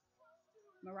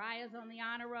 Mariah's on the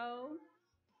honor roll,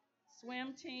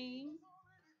 swim team,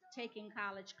 taking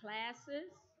college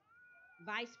classes,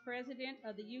 vice president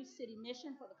of the Youth City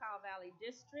Mission for the Cow Valley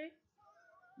District,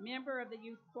 member of the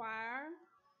youth choir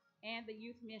and the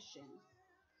youth mission.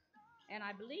 And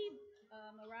I believe,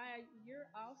 Mariah, you're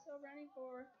also running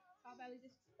for Cow Valley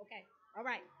District? Okay, all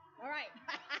right.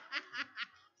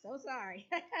 So sorry.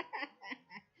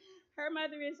 Her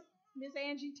mother is Miss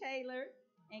Angie Taylor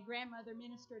and grandmother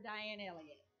Minister Diane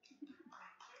Elliott.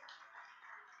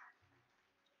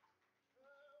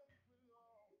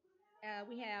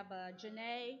 We have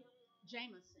Janae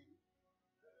Jameson.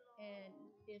 And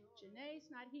if Janae's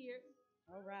not here,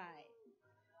 all right.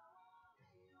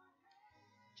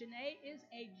 Janae is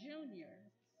a junior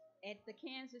at the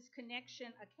Kansas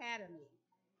Connection Academy.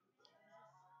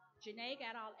 Janae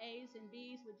got all A's and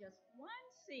B's with just one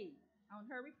C on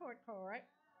her report card.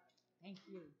 Thank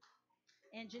you.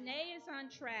 And Janae is on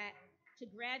track to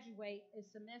graduate a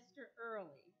semester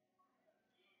early.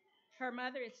 Her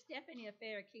mother is Stephanie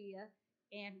Afarakia,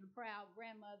 and the proud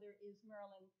grandmother is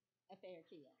Merlin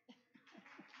Afarakia.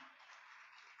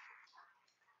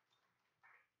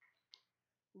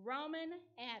 Roman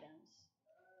Adams.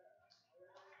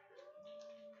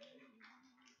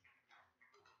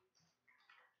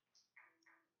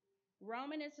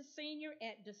 Roman is a senior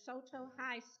at DeSoto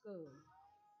High School.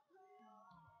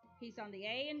 He's on the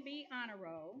A and B honor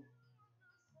roll,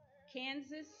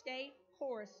 Kansas State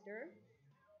chorister.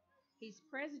 He's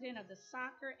president of the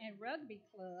soccer and rugby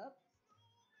club.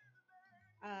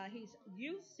 He's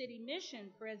Youth City Mission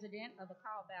president of the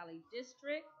Call Valley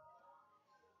District.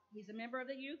 He's a member of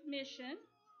the Youth Mission,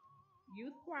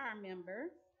 youth choir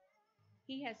member.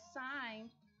 He has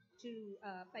signed to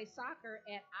play soccer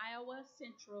at Iowa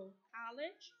Central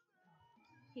College.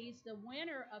 He's the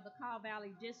winner of the Call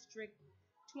Valley District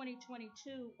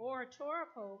 2022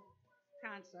 Oratorical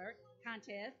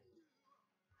contest.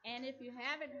 And if you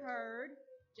haven't heard,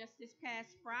 just this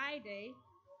past Friday,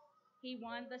 he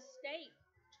won the state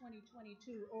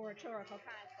 2022 Oratorical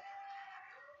contest.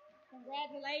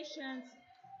 Congratulations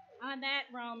on that,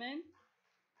 Roman.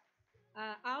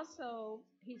 Also,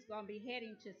 he's going to be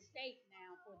heading to state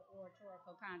now for the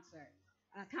oratorical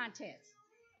contest.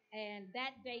 And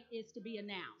that date is to be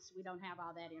announced. We don't have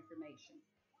all that information.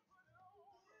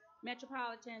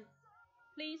 Metropolitan,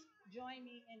 please join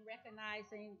me in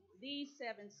recognizing these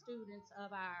 7 students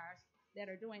of ours that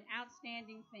are doing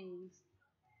outstanding things.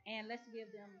 And let's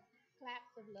give them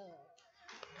claps of love.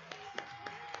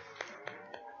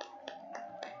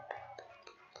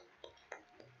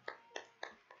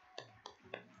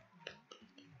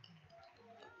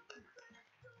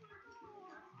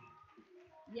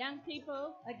 Young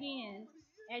people, again,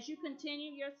 as you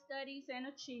continue your studies and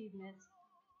achievements,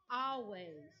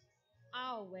 always,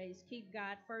 always keep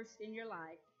God first in your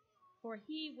life, for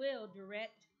He will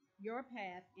direct your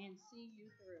path and see you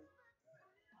through.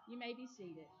 You may be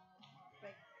seated.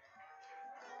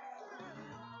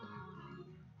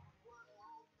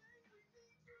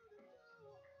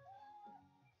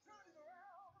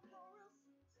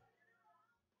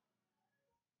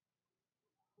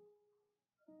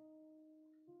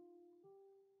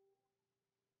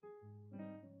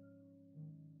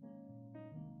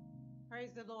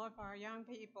 Praise the Lord for our young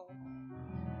people.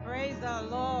 Praise the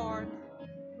Lord.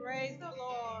 Praise the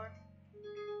Lord.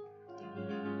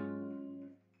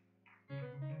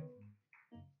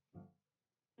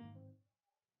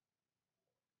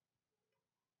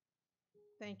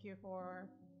 Thank you for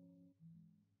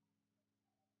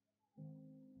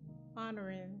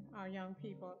honoring our young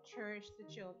people. Cherish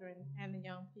the children and the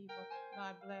young people.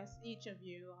 God bless each of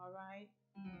you, all right?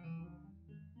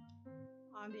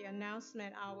 On the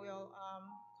announcement, I will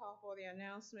call for the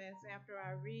announcements. After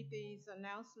I read these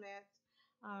announcements,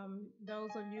 those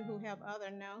of you who have other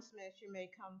announcements, you may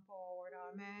come forward.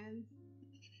 Amen.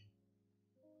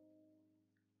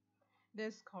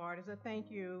 This card is a thank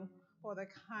you for the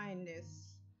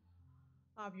kindness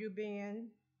of you being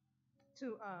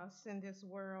to us in this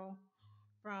world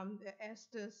from the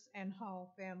Estes and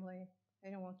Hall family.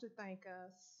 They want to thank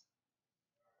us.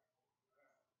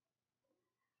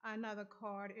 Another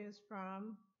card is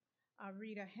from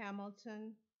Rita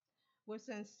Hamilton. With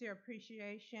sincere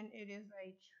appreciation, it is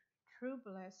a true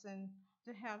blessing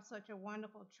to have such a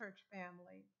wonderful church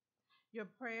family. Your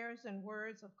prayers and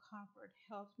words of comfort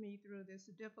helped me through this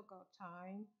difficult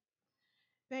time.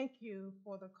 Thank you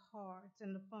for the cards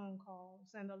and the phone calls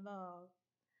and the love,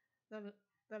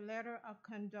 the letter of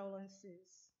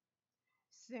condolences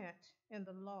sent in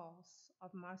the loss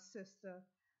of my sister,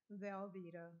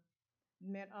 Velveeta,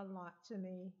 meant a lot to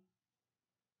me.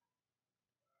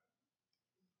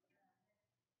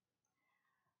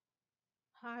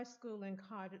 High school and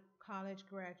college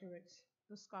graduates,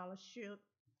 the scholarship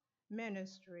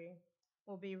ministry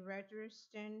will be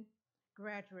registering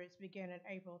graduates beginning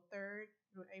April 3rd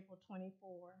through April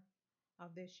 24th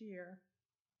of this year.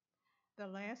 The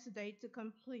last date to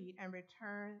complete and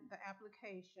return the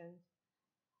application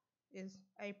is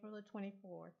April the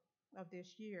 24th of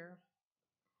this year.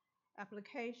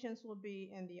 Applications will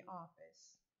be in the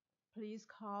office. Please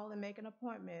call and make an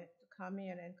appointment to come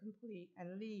in and complete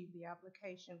and leave the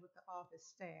application with the office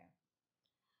staff.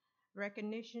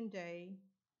 Recognition Day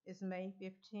is May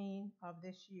 15 of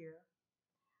this year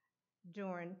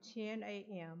during 10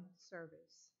 a.m.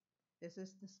 service. This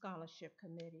is the Scholarship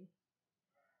Committee.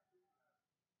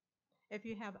 If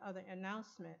you have other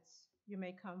announcements, you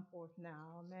may come forth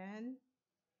now. Amen.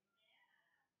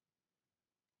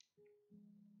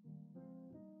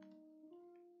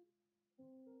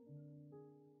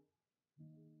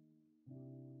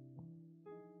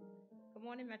 Good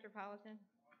morning, Metropolitan.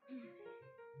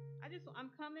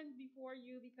 I'm coming before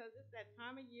you because it's that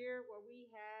time of year where we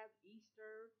have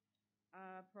Easter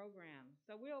program.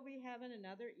 So we'll be having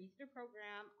another Easter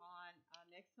program on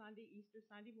next Sunday, Easter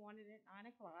Sunday morning at 9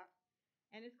 o'clock,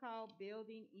 and it's called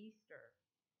Building Easter.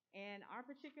 And our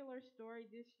particular story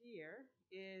this year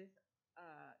is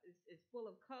is full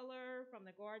of color from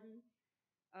the garden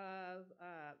of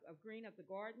green of the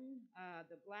garden,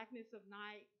 the blackness of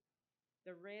night,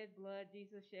 the red blood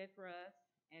Jesus shed for us.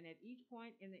 And at each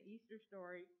point in the Easter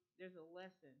story, there's a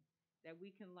lesson that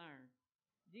we can learn.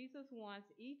 Jesus wants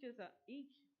he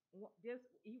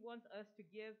wants us to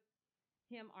give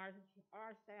him our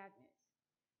sadness,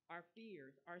 our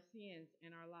fears, our sins,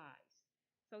 and our lives.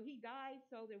 So he died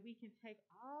so that we can take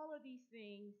all of these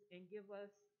things and give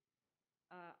us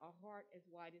a heart as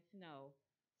white as snow.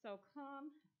 So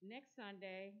come next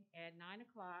Sunday at 9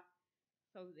 o'clock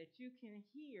so that you can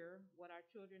hear what our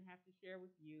children have to share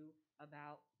with you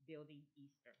about building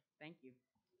Easter. Thank you.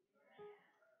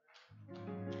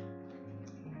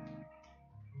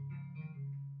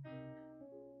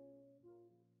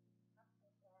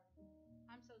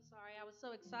 I'm so sorry. I was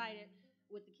so excited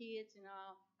with the kids and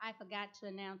all. I forgot to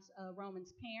announce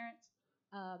Roman's parents.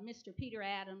 Mr. Peter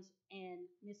Adams and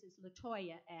Mrs.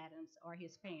 Latoya Adams are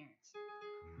his parents.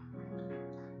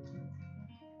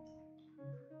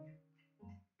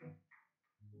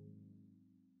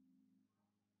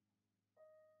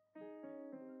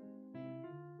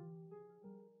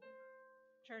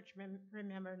 Church,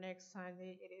 remember next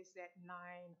Sunday it is at 9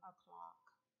 o'clock.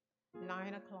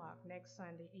 9 o'clock next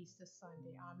Sunday, Easter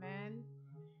Sunday. Amen.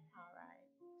 All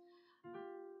right.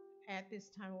 At this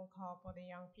time, we'll call for the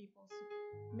young people's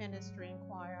ministry and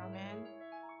choir. Amen.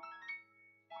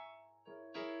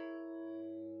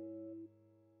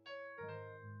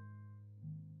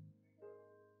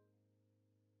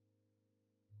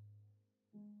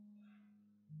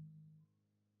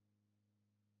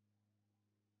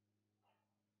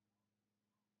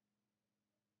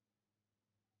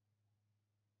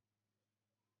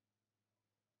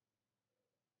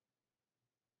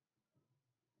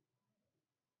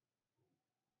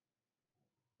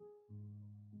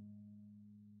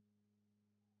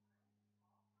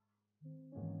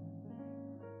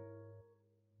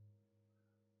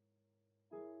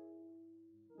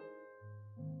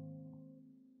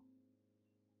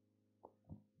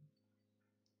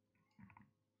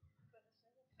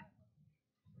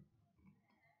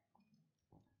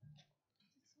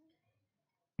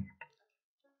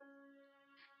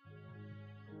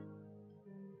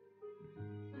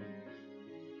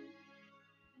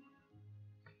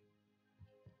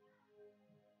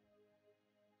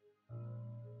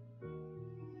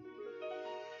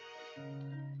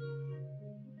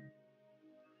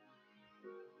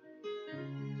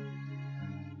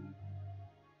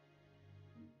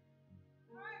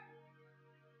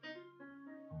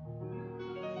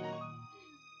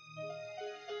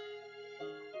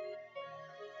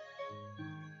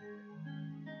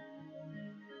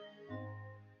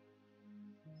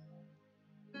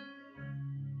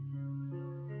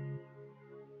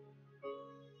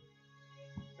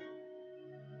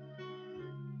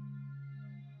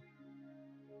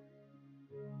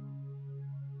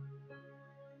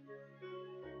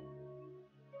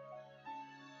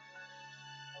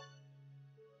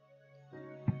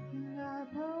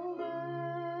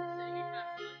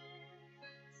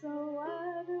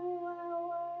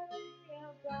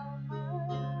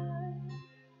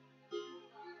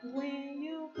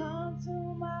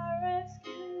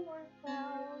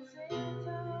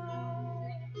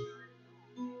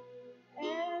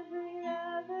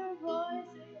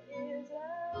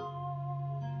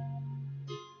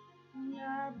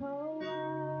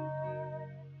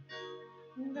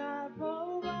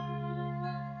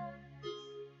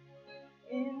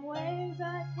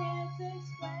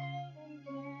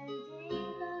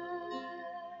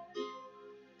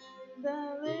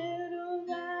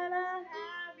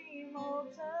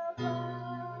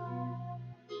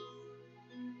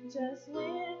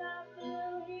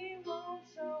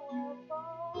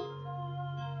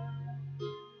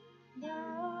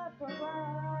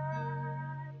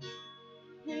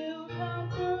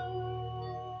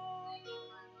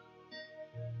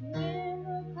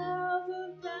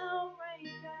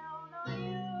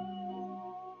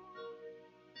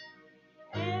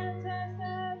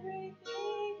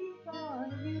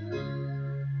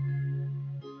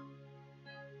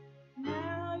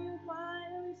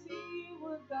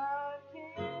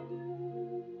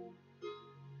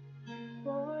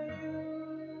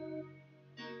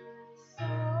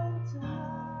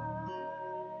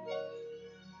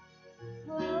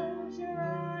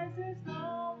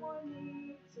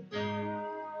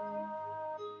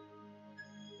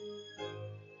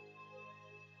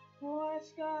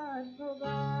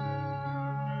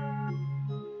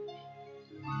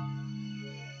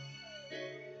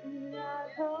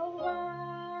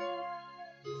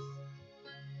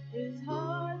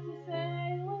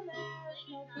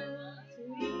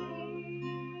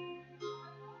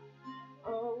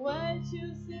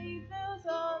 to see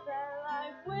through all that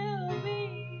life will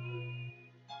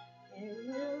be. And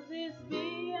will this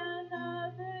be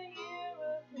another year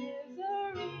of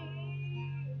misery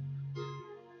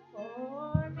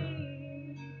for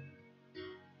me?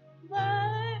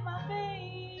 But my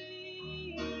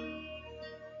faith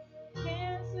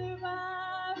can't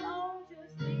survive on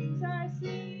just things I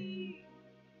see.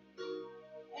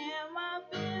 And my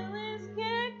feelings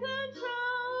can't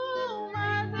control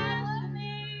my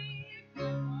destiny.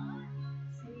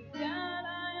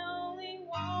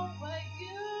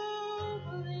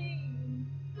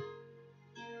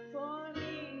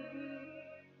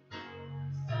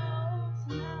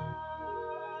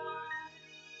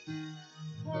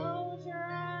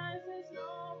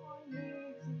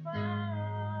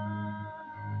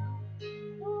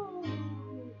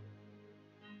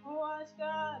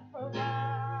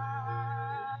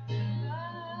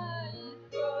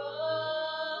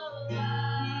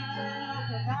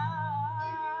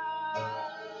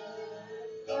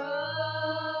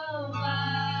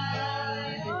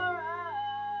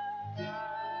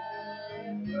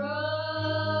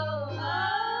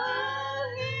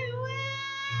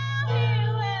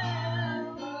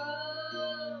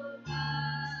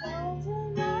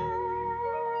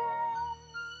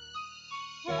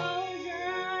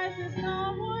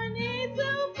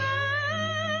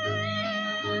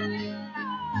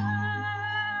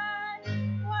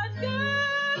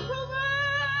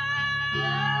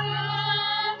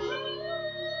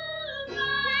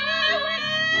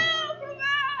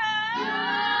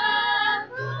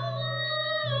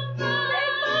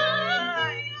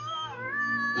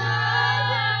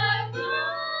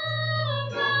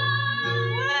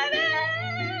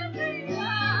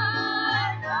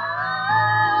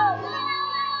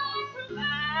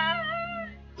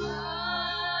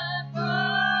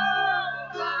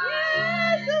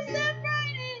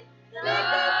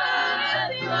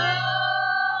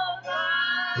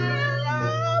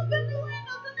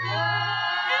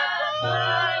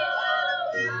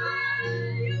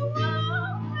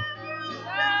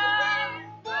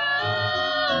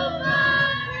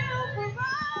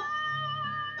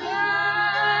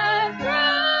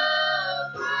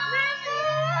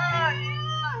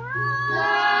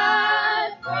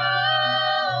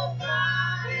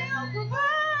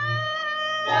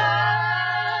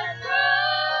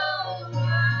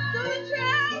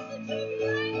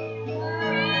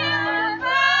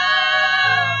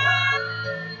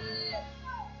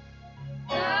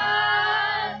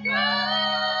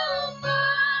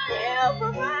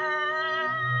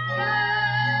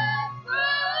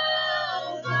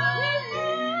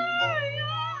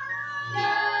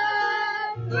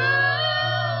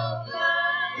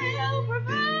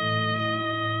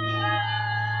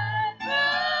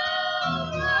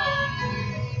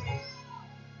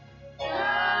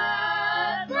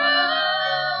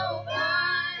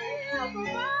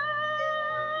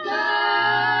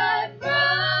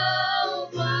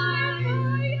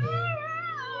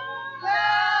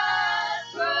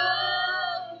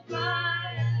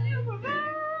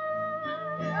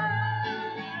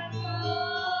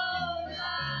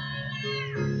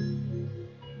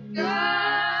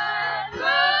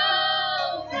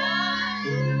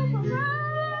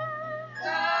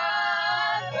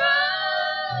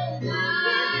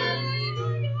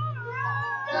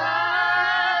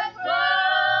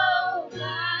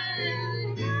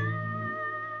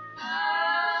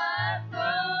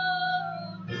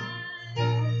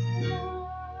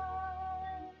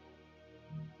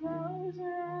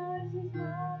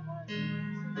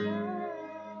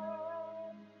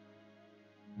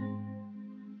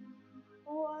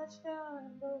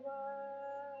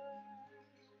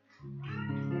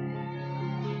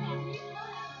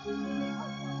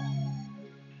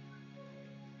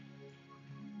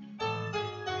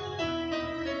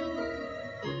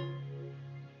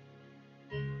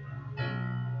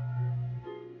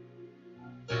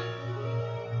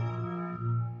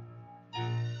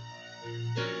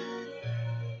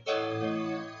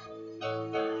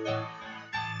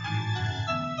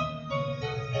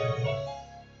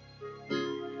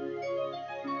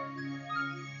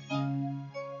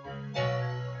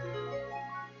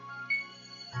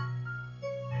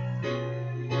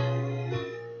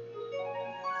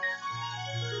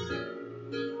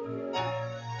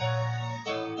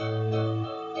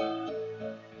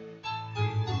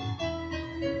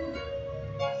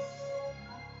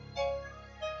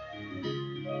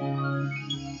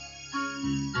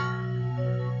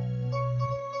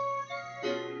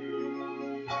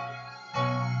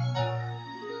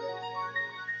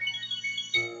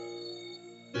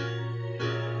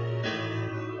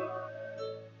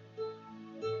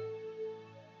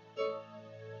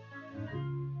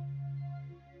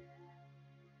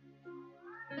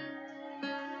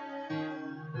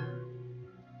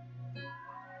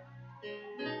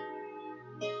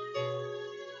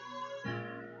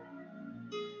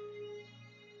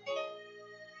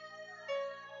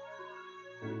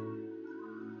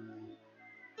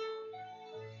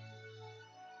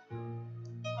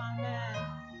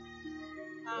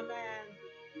 Amen.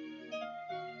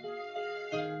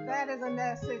 That is a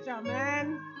message.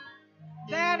 Amen.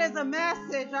 That is a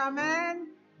message. Amen.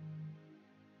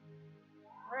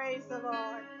 Praise the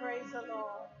Lord. Praise the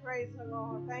Lord. Praise the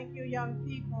Lord. Thank you, young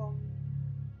people.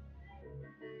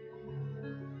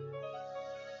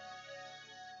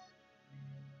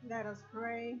 Let us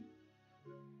pray.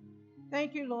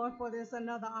 Thank you, Lord, for this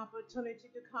another opportunity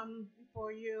to come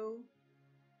before you.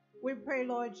 We pray,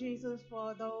 Lord Jesus,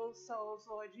 for those souls,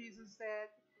 Lord Jesus,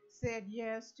 that said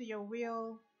yes to your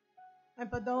will, and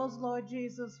for those, Lord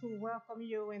Jesus, who welcome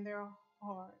you in their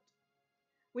heart.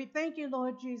 We thank you,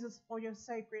 Lord Jesus, for your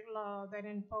sacred love that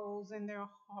enfolds in their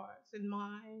hearts and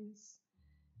minds,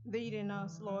 leading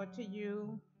us, Lord, to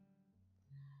you.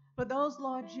 For those,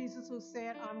 Lord Jesus, who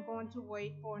said, I'm going to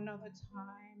wait for another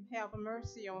time, have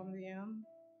mercy on them.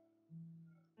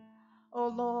 Oh,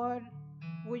 Lord,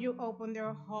 will you open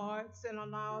their hearts and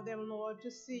allow them, Lord,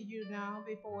 to see you now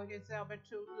before it is ever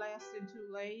too less and too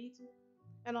late,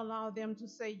 and allow them to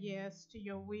say yes to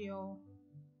your will.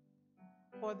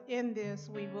 For in this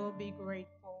we will be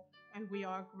grateful, and we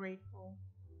are grateful.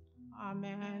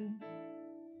 Amen.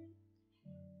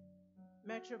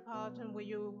 Metropolitan, will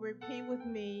you repeat with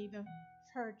me the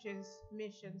church's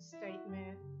mission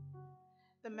statement?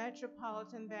 The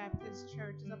Metropolitan Baptist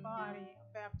Church is a body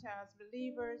of baptized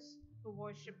believers who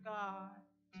worship God,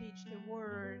 teach the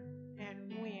word,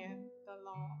 and win the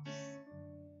lost.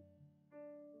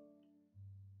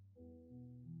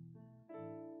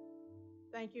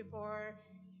 Thank you for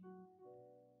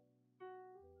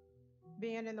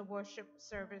being in the worship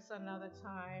service another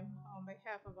time. On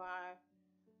behalf of our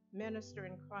minister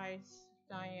in Christ,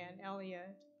 Diane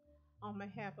Elliott, on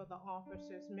behalf of the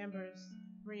officers, members,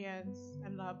 friends,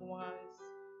 and loved ones,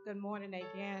 good morning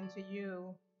again to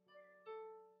you.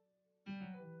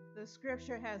 The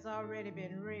scripture has already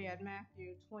been read,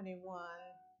 Matthew 21,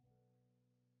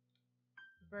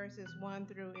 verses 1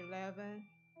 through 11.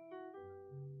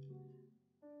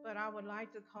 But I would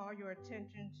like to call your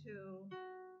attention to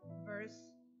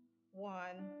verse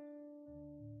 1.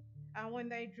 And when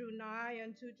they drew nigh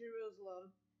unto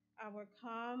Jerusalem, and were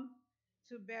come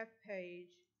to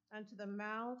Bethpage, unto the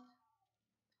Mount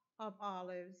of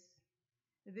Olives,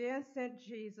 then sent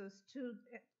Jesus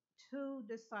two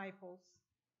disciples,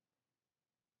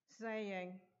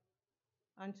 saying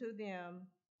unto them,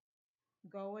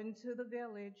 Go into the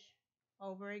village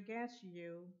over against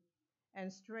you,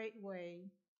 and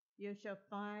straightway you shall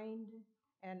find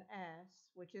an ass,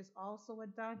 which is also a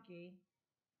donkey,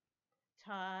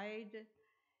 tied,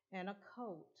 and a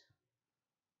coat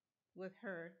with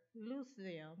her. Loose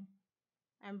them,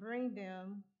 and bring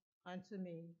them unto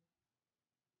me.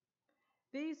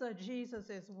 These are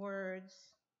Jesus'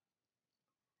 words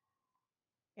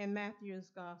in Matthew's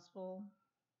gospel.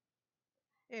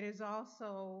 It is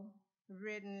also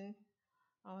written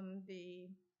on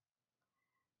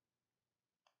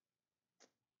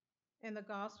in the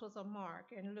Gospels of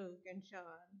Mark and Luke and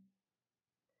John.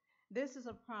 This is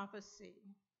a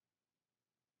prophecy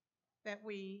that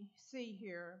we see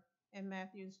here in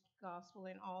Matthew's gospel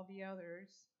and all the others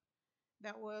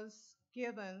that was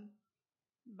given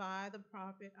by the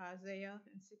prophet Isaiah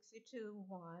in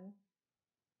 62:1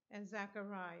 and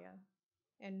Zechariah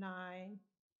in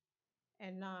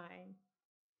 9:9.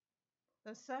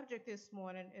 The subject this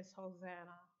morning is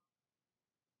Hosanna.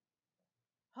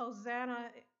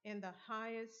 Hosanna in the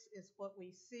highest is what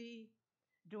we see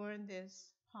during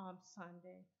this Palm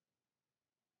Sunday.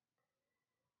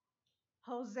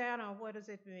 Hosanna, what does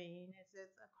it mean? Is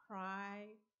it a cry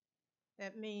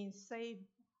that means save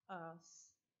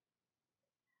us?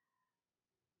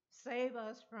 Save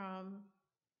us from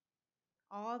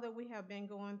all that we have been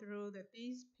going through, that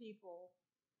these people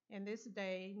in this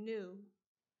day knew.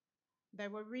 They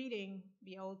were reading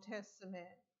the Old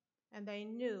Testament, and they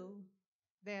knew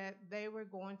that they were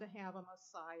going to have a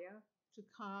Messiah to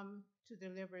come to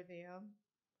deliver them.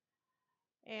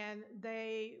 And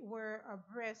they were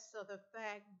abreast of the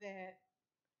fact that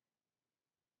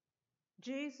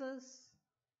Jesus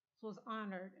was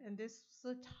honored, and this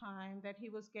was a time that he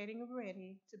was getting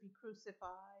ready to be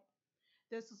crucified.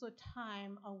 This is a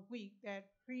time, a week that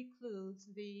precludes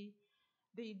the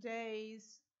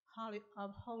days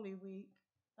of Holy Week,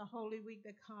 the Holy Week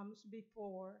that comes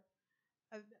before,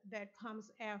 that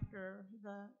comes after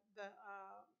the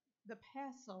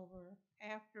Passover,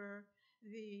 after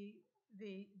the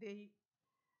the the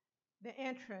the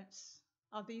entrance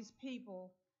of these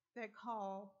people that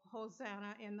call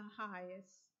Hosanna in the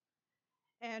highest.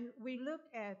 And we look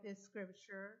at this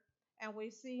scripture and we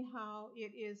see how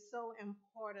it is so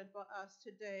important for us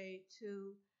today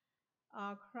to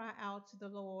cry out to the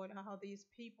Lord, how these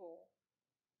people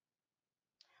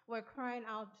were crying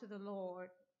out to the Lord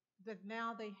that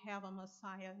now they have a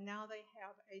Messiah, now they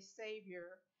have a Savior,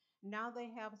 now they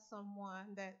have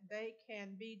someone that they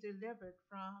can be delivered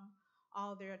from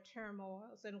all their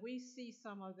turmoils. And we see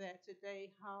some of that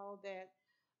today, how that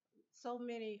so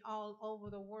many all over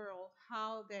the world,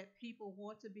 how that people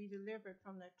want to be delivered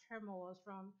from their turmoils,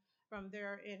 from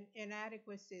their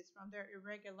inadequacies, from their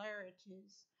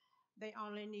irregularities. They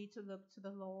only need to look to the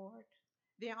Lord.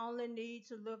 They only need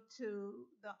to look to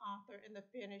the author and the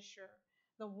finisher,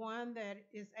 the one that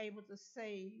is able to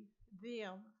save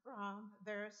them from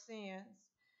their sins.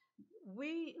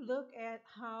 We look at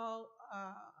how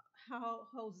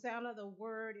Hosanna, the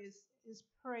word is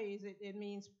praise. It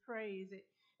means praise.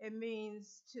 It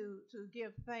means to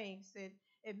give thanks.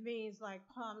 It means like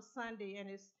Palm Sunday,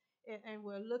 and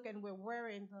we're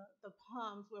wearing the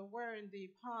palms. We're wearing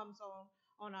the palms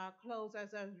on our clothes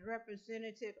as a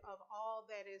representative of all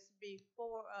that is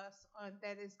before us,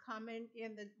 that is coming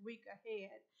in the week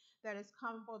ahead, that is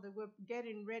coming we're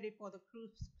getting ready for the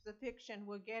crucifixion.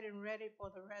 We're getting ready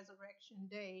for the resurrection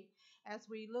day as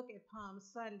we look at Palm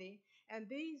Sunday. And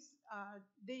these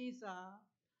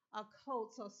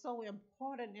quotes are so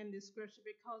important in the scripture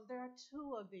because there are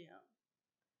two of them.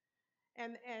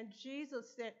 And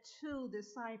Jesus said two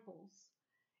disciples.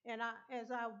 And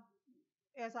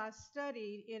as I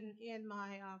studied in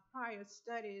my prior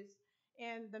studies,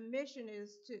 and the mission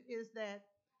is that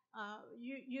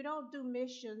you don't do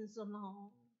missions alone.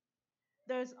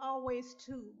 There's always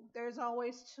two. There's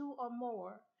always two or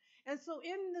more. And so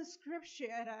in the scripture,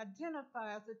 it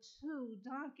identifies the two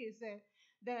donkeys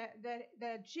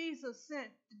that Jesus sent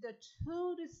the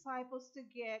two disciples to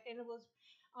get, and it was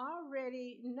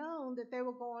already known that they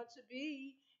were going to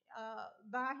be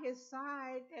by his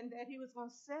side, and that he was going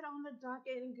to sit on the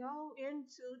donkey and go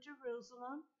into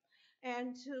Jerusalem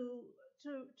and to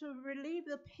relieve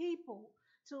the people,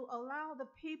 to allow the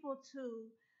people to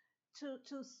to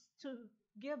to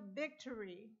give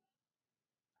victory,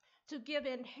 to give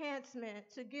enhancement,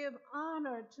 to give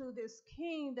honor to this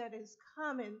king that is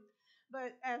coming.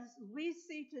 But as we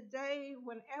see today,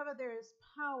 whenever there is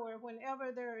power,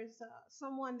 whenever there is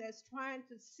someone that's trying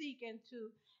to seek and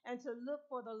to look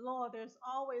for the Lord, there's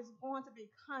always going to be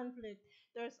conflict.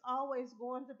 There's always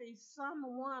going to be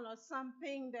someone or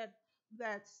something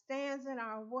that stands in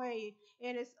our way,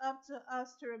 and it's up to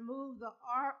us to remove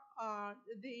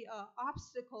the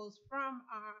obstacles from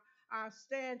our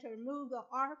stand, to remove the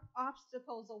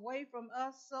obstacles away from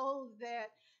us, so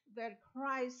that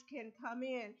Christ can come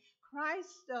in.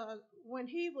 Christ, when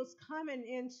he was coming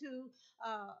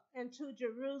into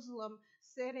Jerusalem,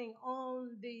 sitting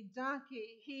on the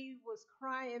donkey, he was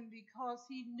crying because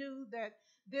he knew that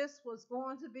this was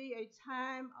going to be a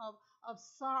time of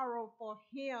sorrow for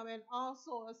him, and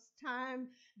also a time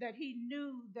that he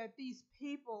knew that these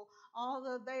people,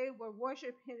 although they were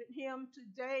worshiping him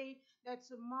today, that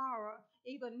tomorrow,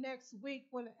 even next week,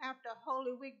 when after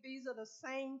Holy Week, these are the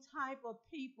same type of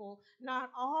people,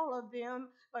 not all of them,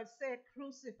 but said,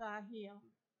 crucify him.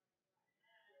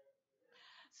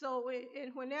 So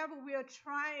and whenever we are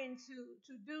trying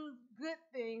to do good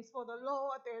things for the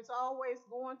Lord, there's always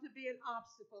going to be an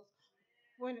obstacle.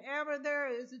 Whenever there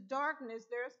is darkness,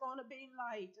 there's going to be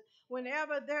light.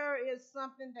 Whenever there is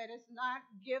something that is not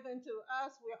given to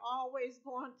us, we're always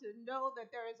going to know that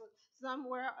there is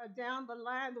somewhere down the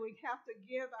line that we have to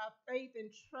give our faith and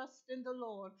trust in the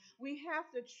Lord. We have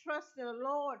to trust in the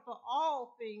Lord for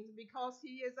all things because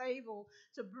he is able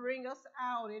to bring us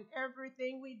out in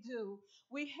everything we do.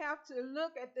 We have to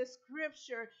look at the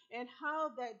scripture and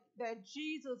how that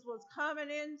Jesus was coming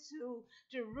into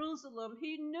Jerusalem.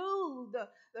 He knew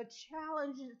the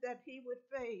challenges that he would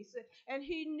face, and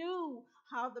he knew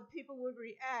how the people would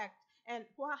react. And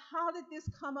how did this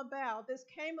come about? This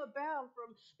came about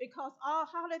because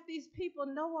how did these people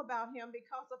know about him?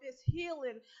 Because of his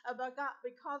healing, about God,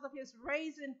 because of his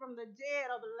raising from the dead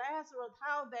of Lazarus.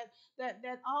 How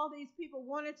that all these people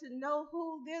wanted to know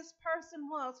who this person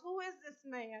was. Who is this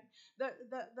man?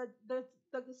 The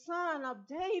son of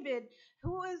David.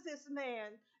 Who is this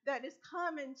man that is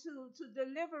coming to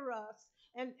deliver us?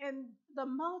 And the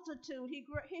multitude, he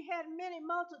had many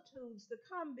multitudes to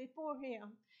come before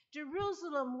him.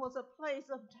 Jerusalem was a place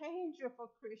of danger for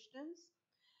Christians.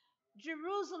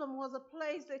 Jerusalem was a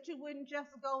place that you wouldn't just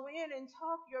go in and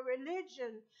talk your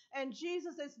religion and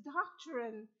Jesus'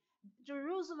 doctrine.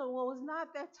 Jerusalem was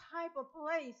not that type of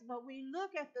place, but we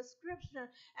look at the scripture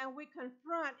and we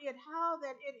confront it, how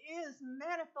that it is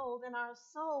manifold in our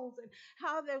souls, and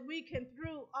how that we can,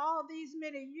 through all these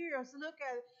many years, look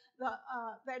at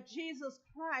that Jesus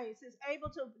Christ is able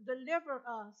to deliver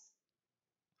us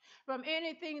from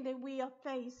anything that we are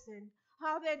facing.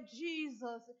 how that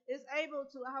Jesus is able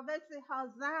to, how they say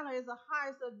Hosanna is the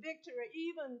highest of victory.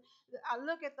 Even I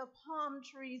look at the palm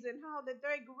trees and how that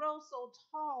they grow so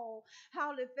tall,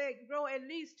 how that they grow at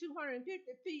least 250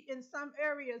 feet in some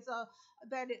areas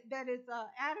that is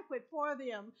adequate for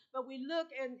them. But we look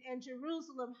in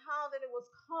Jerusalem, how that it was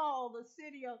called the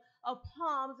city of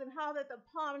palms, and how that the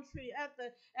palm tree at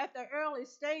the early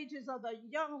stages of the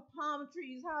young palm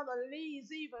trees, how the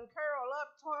leaves even curl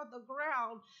up toward the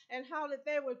ground, and how that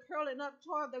they were curling up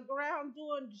toward the ground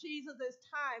during Jesus'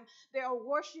 time. They are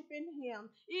worshiping him.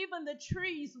 Even the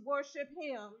trees worship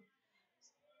him.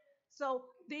 So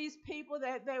these people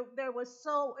that they were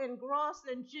so engrossed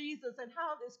in Jesus, and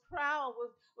how this crowd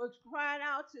was crying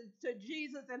out to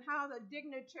Jesus, and how the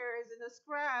dignitaries and the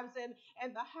scribes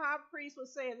and the high priest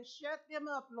was saying, "Shut them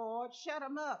up, Lord, shut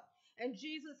them up." And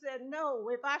Jesus said, "No,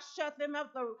 if I shut them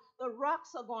up, the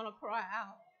rocks are going to cry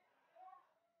out."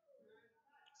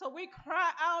 So we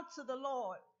cry out to the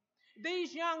Lord.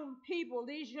 These young people,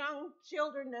 these young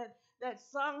children that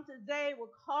sung today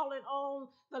were calling on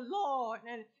the Lord,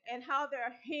 and how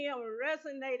their hymn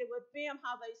resonated with them,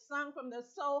 how they sung from their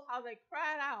soul, how they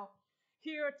cried out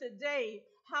here today,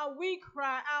 how we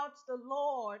cry out to the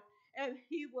Lord and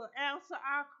he will answer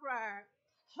our cry.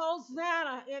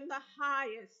 Hosanna in the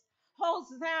highest.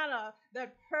 Hosanna,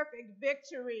 that perfect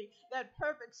victory, that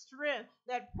perfect strength,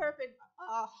 that perfect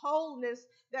wholeness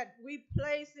that we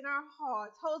place in our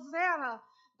hearts. Hosanna,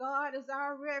 God is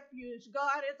our refuge.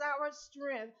 God is our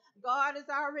strength. God is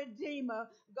our redeemer.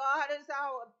 God is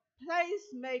our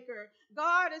placemaker.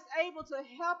 God is able to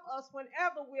help us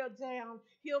whenever we're down.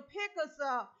 He'll pick us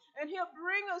up and he'll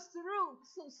bring us through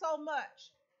so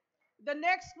much. The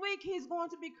next week, he's going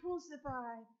to be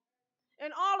crucified.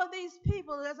 And all of these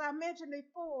people, as I mentioned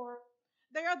before,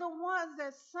 they are the ones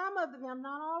that some of them,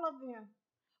 not all of them,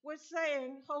 were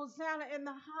saying Hosanna in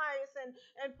the highest,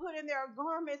 and putting their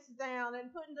garments down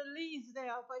and putting the leaves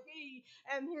down for he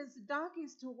and his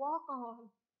donkeys to walk on.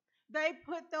 They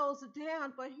put those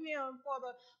down for him,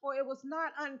 for it was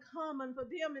not uncommon for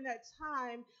them in that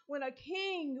time when a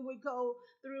king would go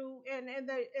through and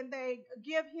they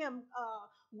give him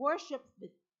worship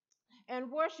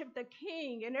and worship the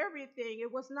king and everything.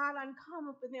 It was not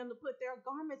uncommon for them to put their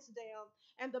garments down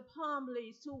and the palm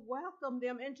leaves to welcome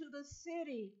them into the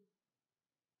city.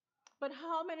 But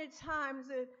how many times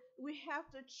we have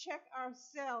to check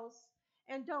ourselves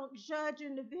and don't judge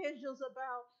individuals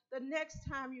about the next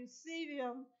time you see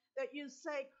them, that you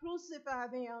say crucify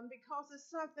them because it's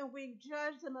something we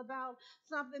judge them about,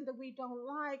 something that we don't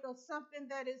like, or something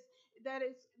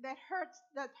that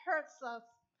hurts us.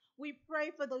 We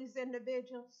pray for those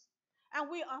individuals, and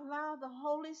we allow the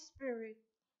Holy Spirit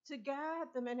to guide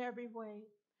them in every way.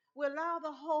 We allow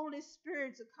the Holy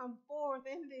Spirit to come forth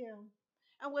in them,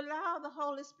 and we allow the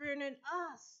Holy Spirit in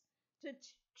us to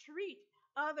treat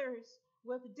others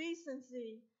with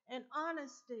decency and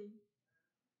honesty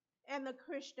and the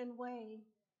Christian way.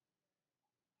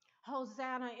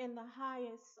 Hosanna in the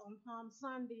highest on Palm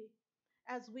Sunday,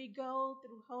 as we go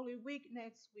through Holy Week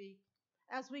next week,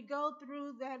 as we go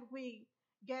through that week,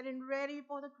 getting ready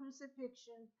for the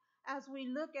crucifixion, as we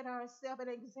look at ourselves and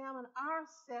examine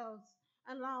ourselves,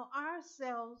 allow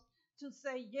ourselves to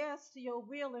say yes to your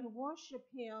will and worship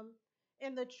him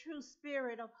in the true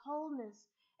spirit of wholeness,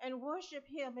 and worship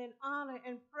him in honor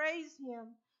and praise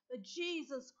him that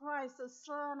Jesus Christ, the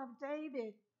Son of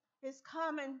David, is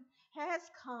coming, has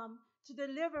come to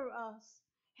deliver us,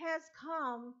 has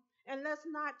come, and let's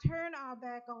not turn our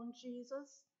back on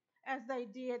Jesus as they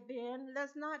did then.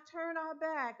 Let's not turn our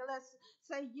back. Let's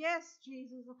say, yes,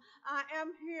 Jesus, I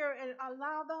am here, and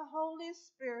allow the Holy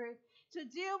Spirit to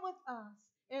deal with us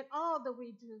in all that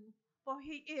we do, for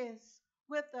he is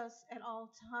with us at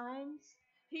all times.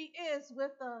 He is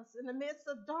with us in the midst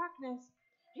of darkness.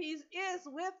 He is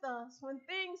with us when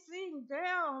things seem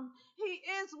down. He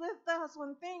is with us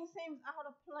when things seem out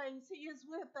of place. He is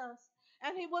with us,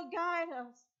 and he will guide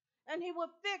us, and he will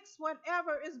fix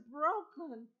whatever is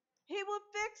broken. He will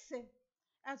fix it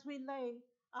as we lay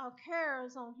our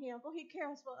cares on him, for he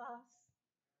cares for us.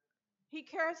 He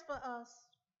cares for us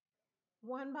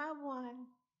one by one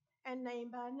and name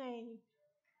by name.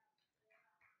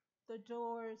 The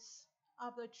doors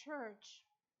of the church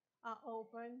are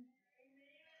open.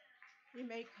 You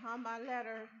may come by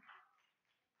letter,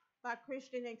 by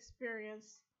Christian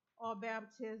experience, or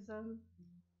baptism.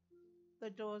 The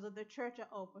doors of the church are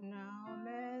open now.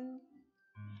 Amen.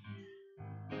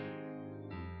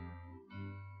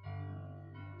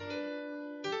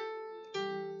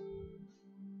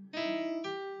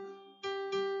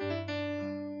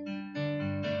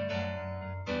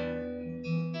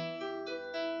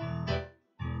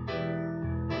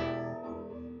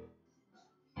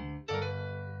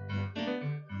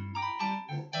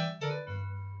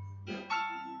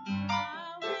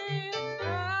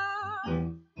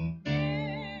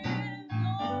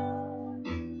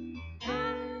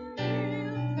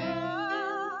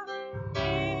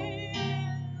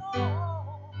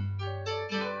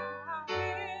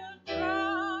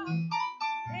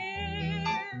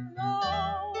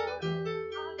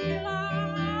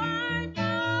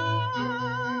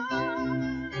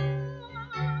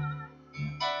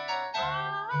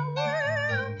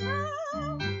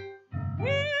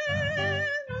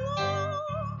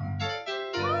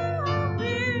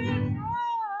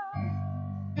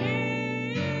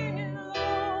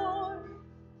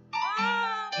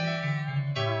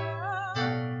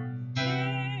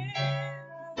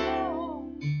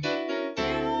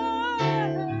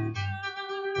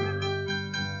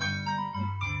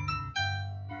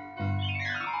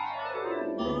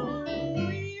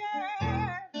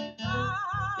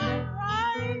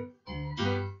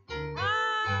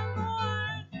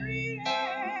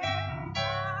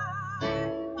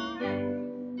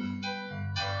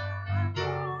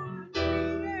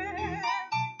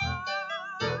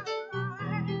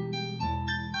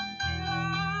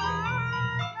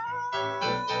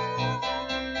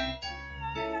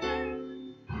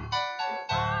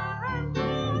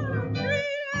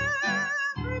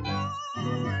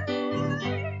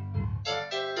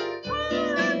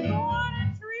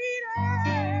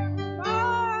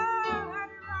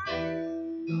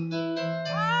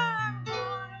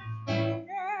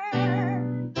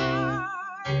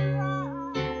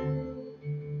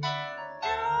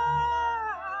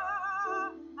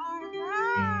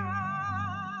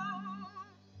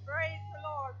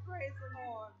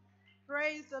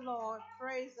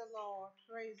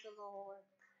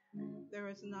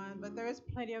 is none, but there is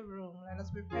plenty of room. Let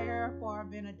us prepare for our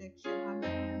benediction.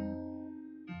 Amen.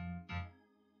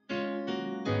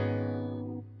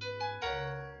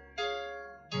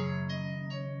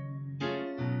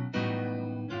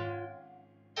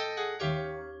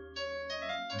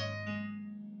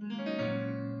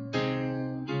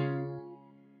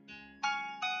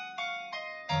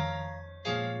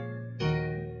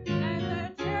 Let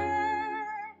the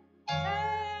church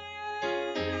say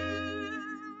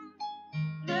amen.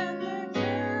 Let the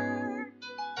church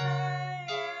say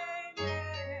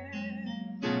amen.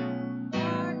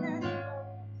 God has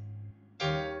spoken.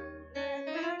 Let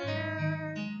the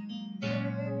church say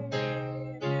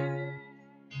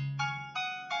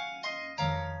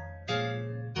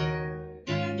amen.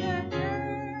 Let the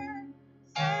church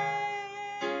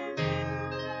say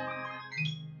amen.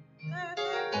 Let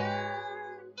the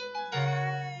church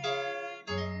say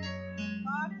amen.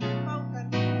 God has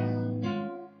spoken.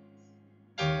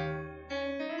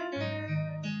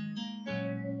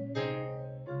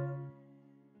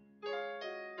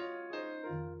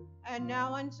 And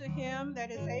now unto him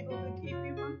that is able to keep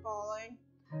you from falling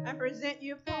and present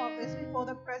you faultless before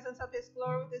the presence of his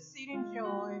glory with exceeding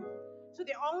joy. To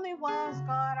the only wise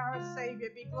God, our Savior,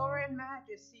 be glory and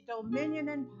majesty, dominion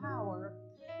and power,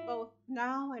 both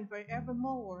now and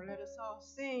forevermore. Let us all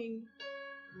sing.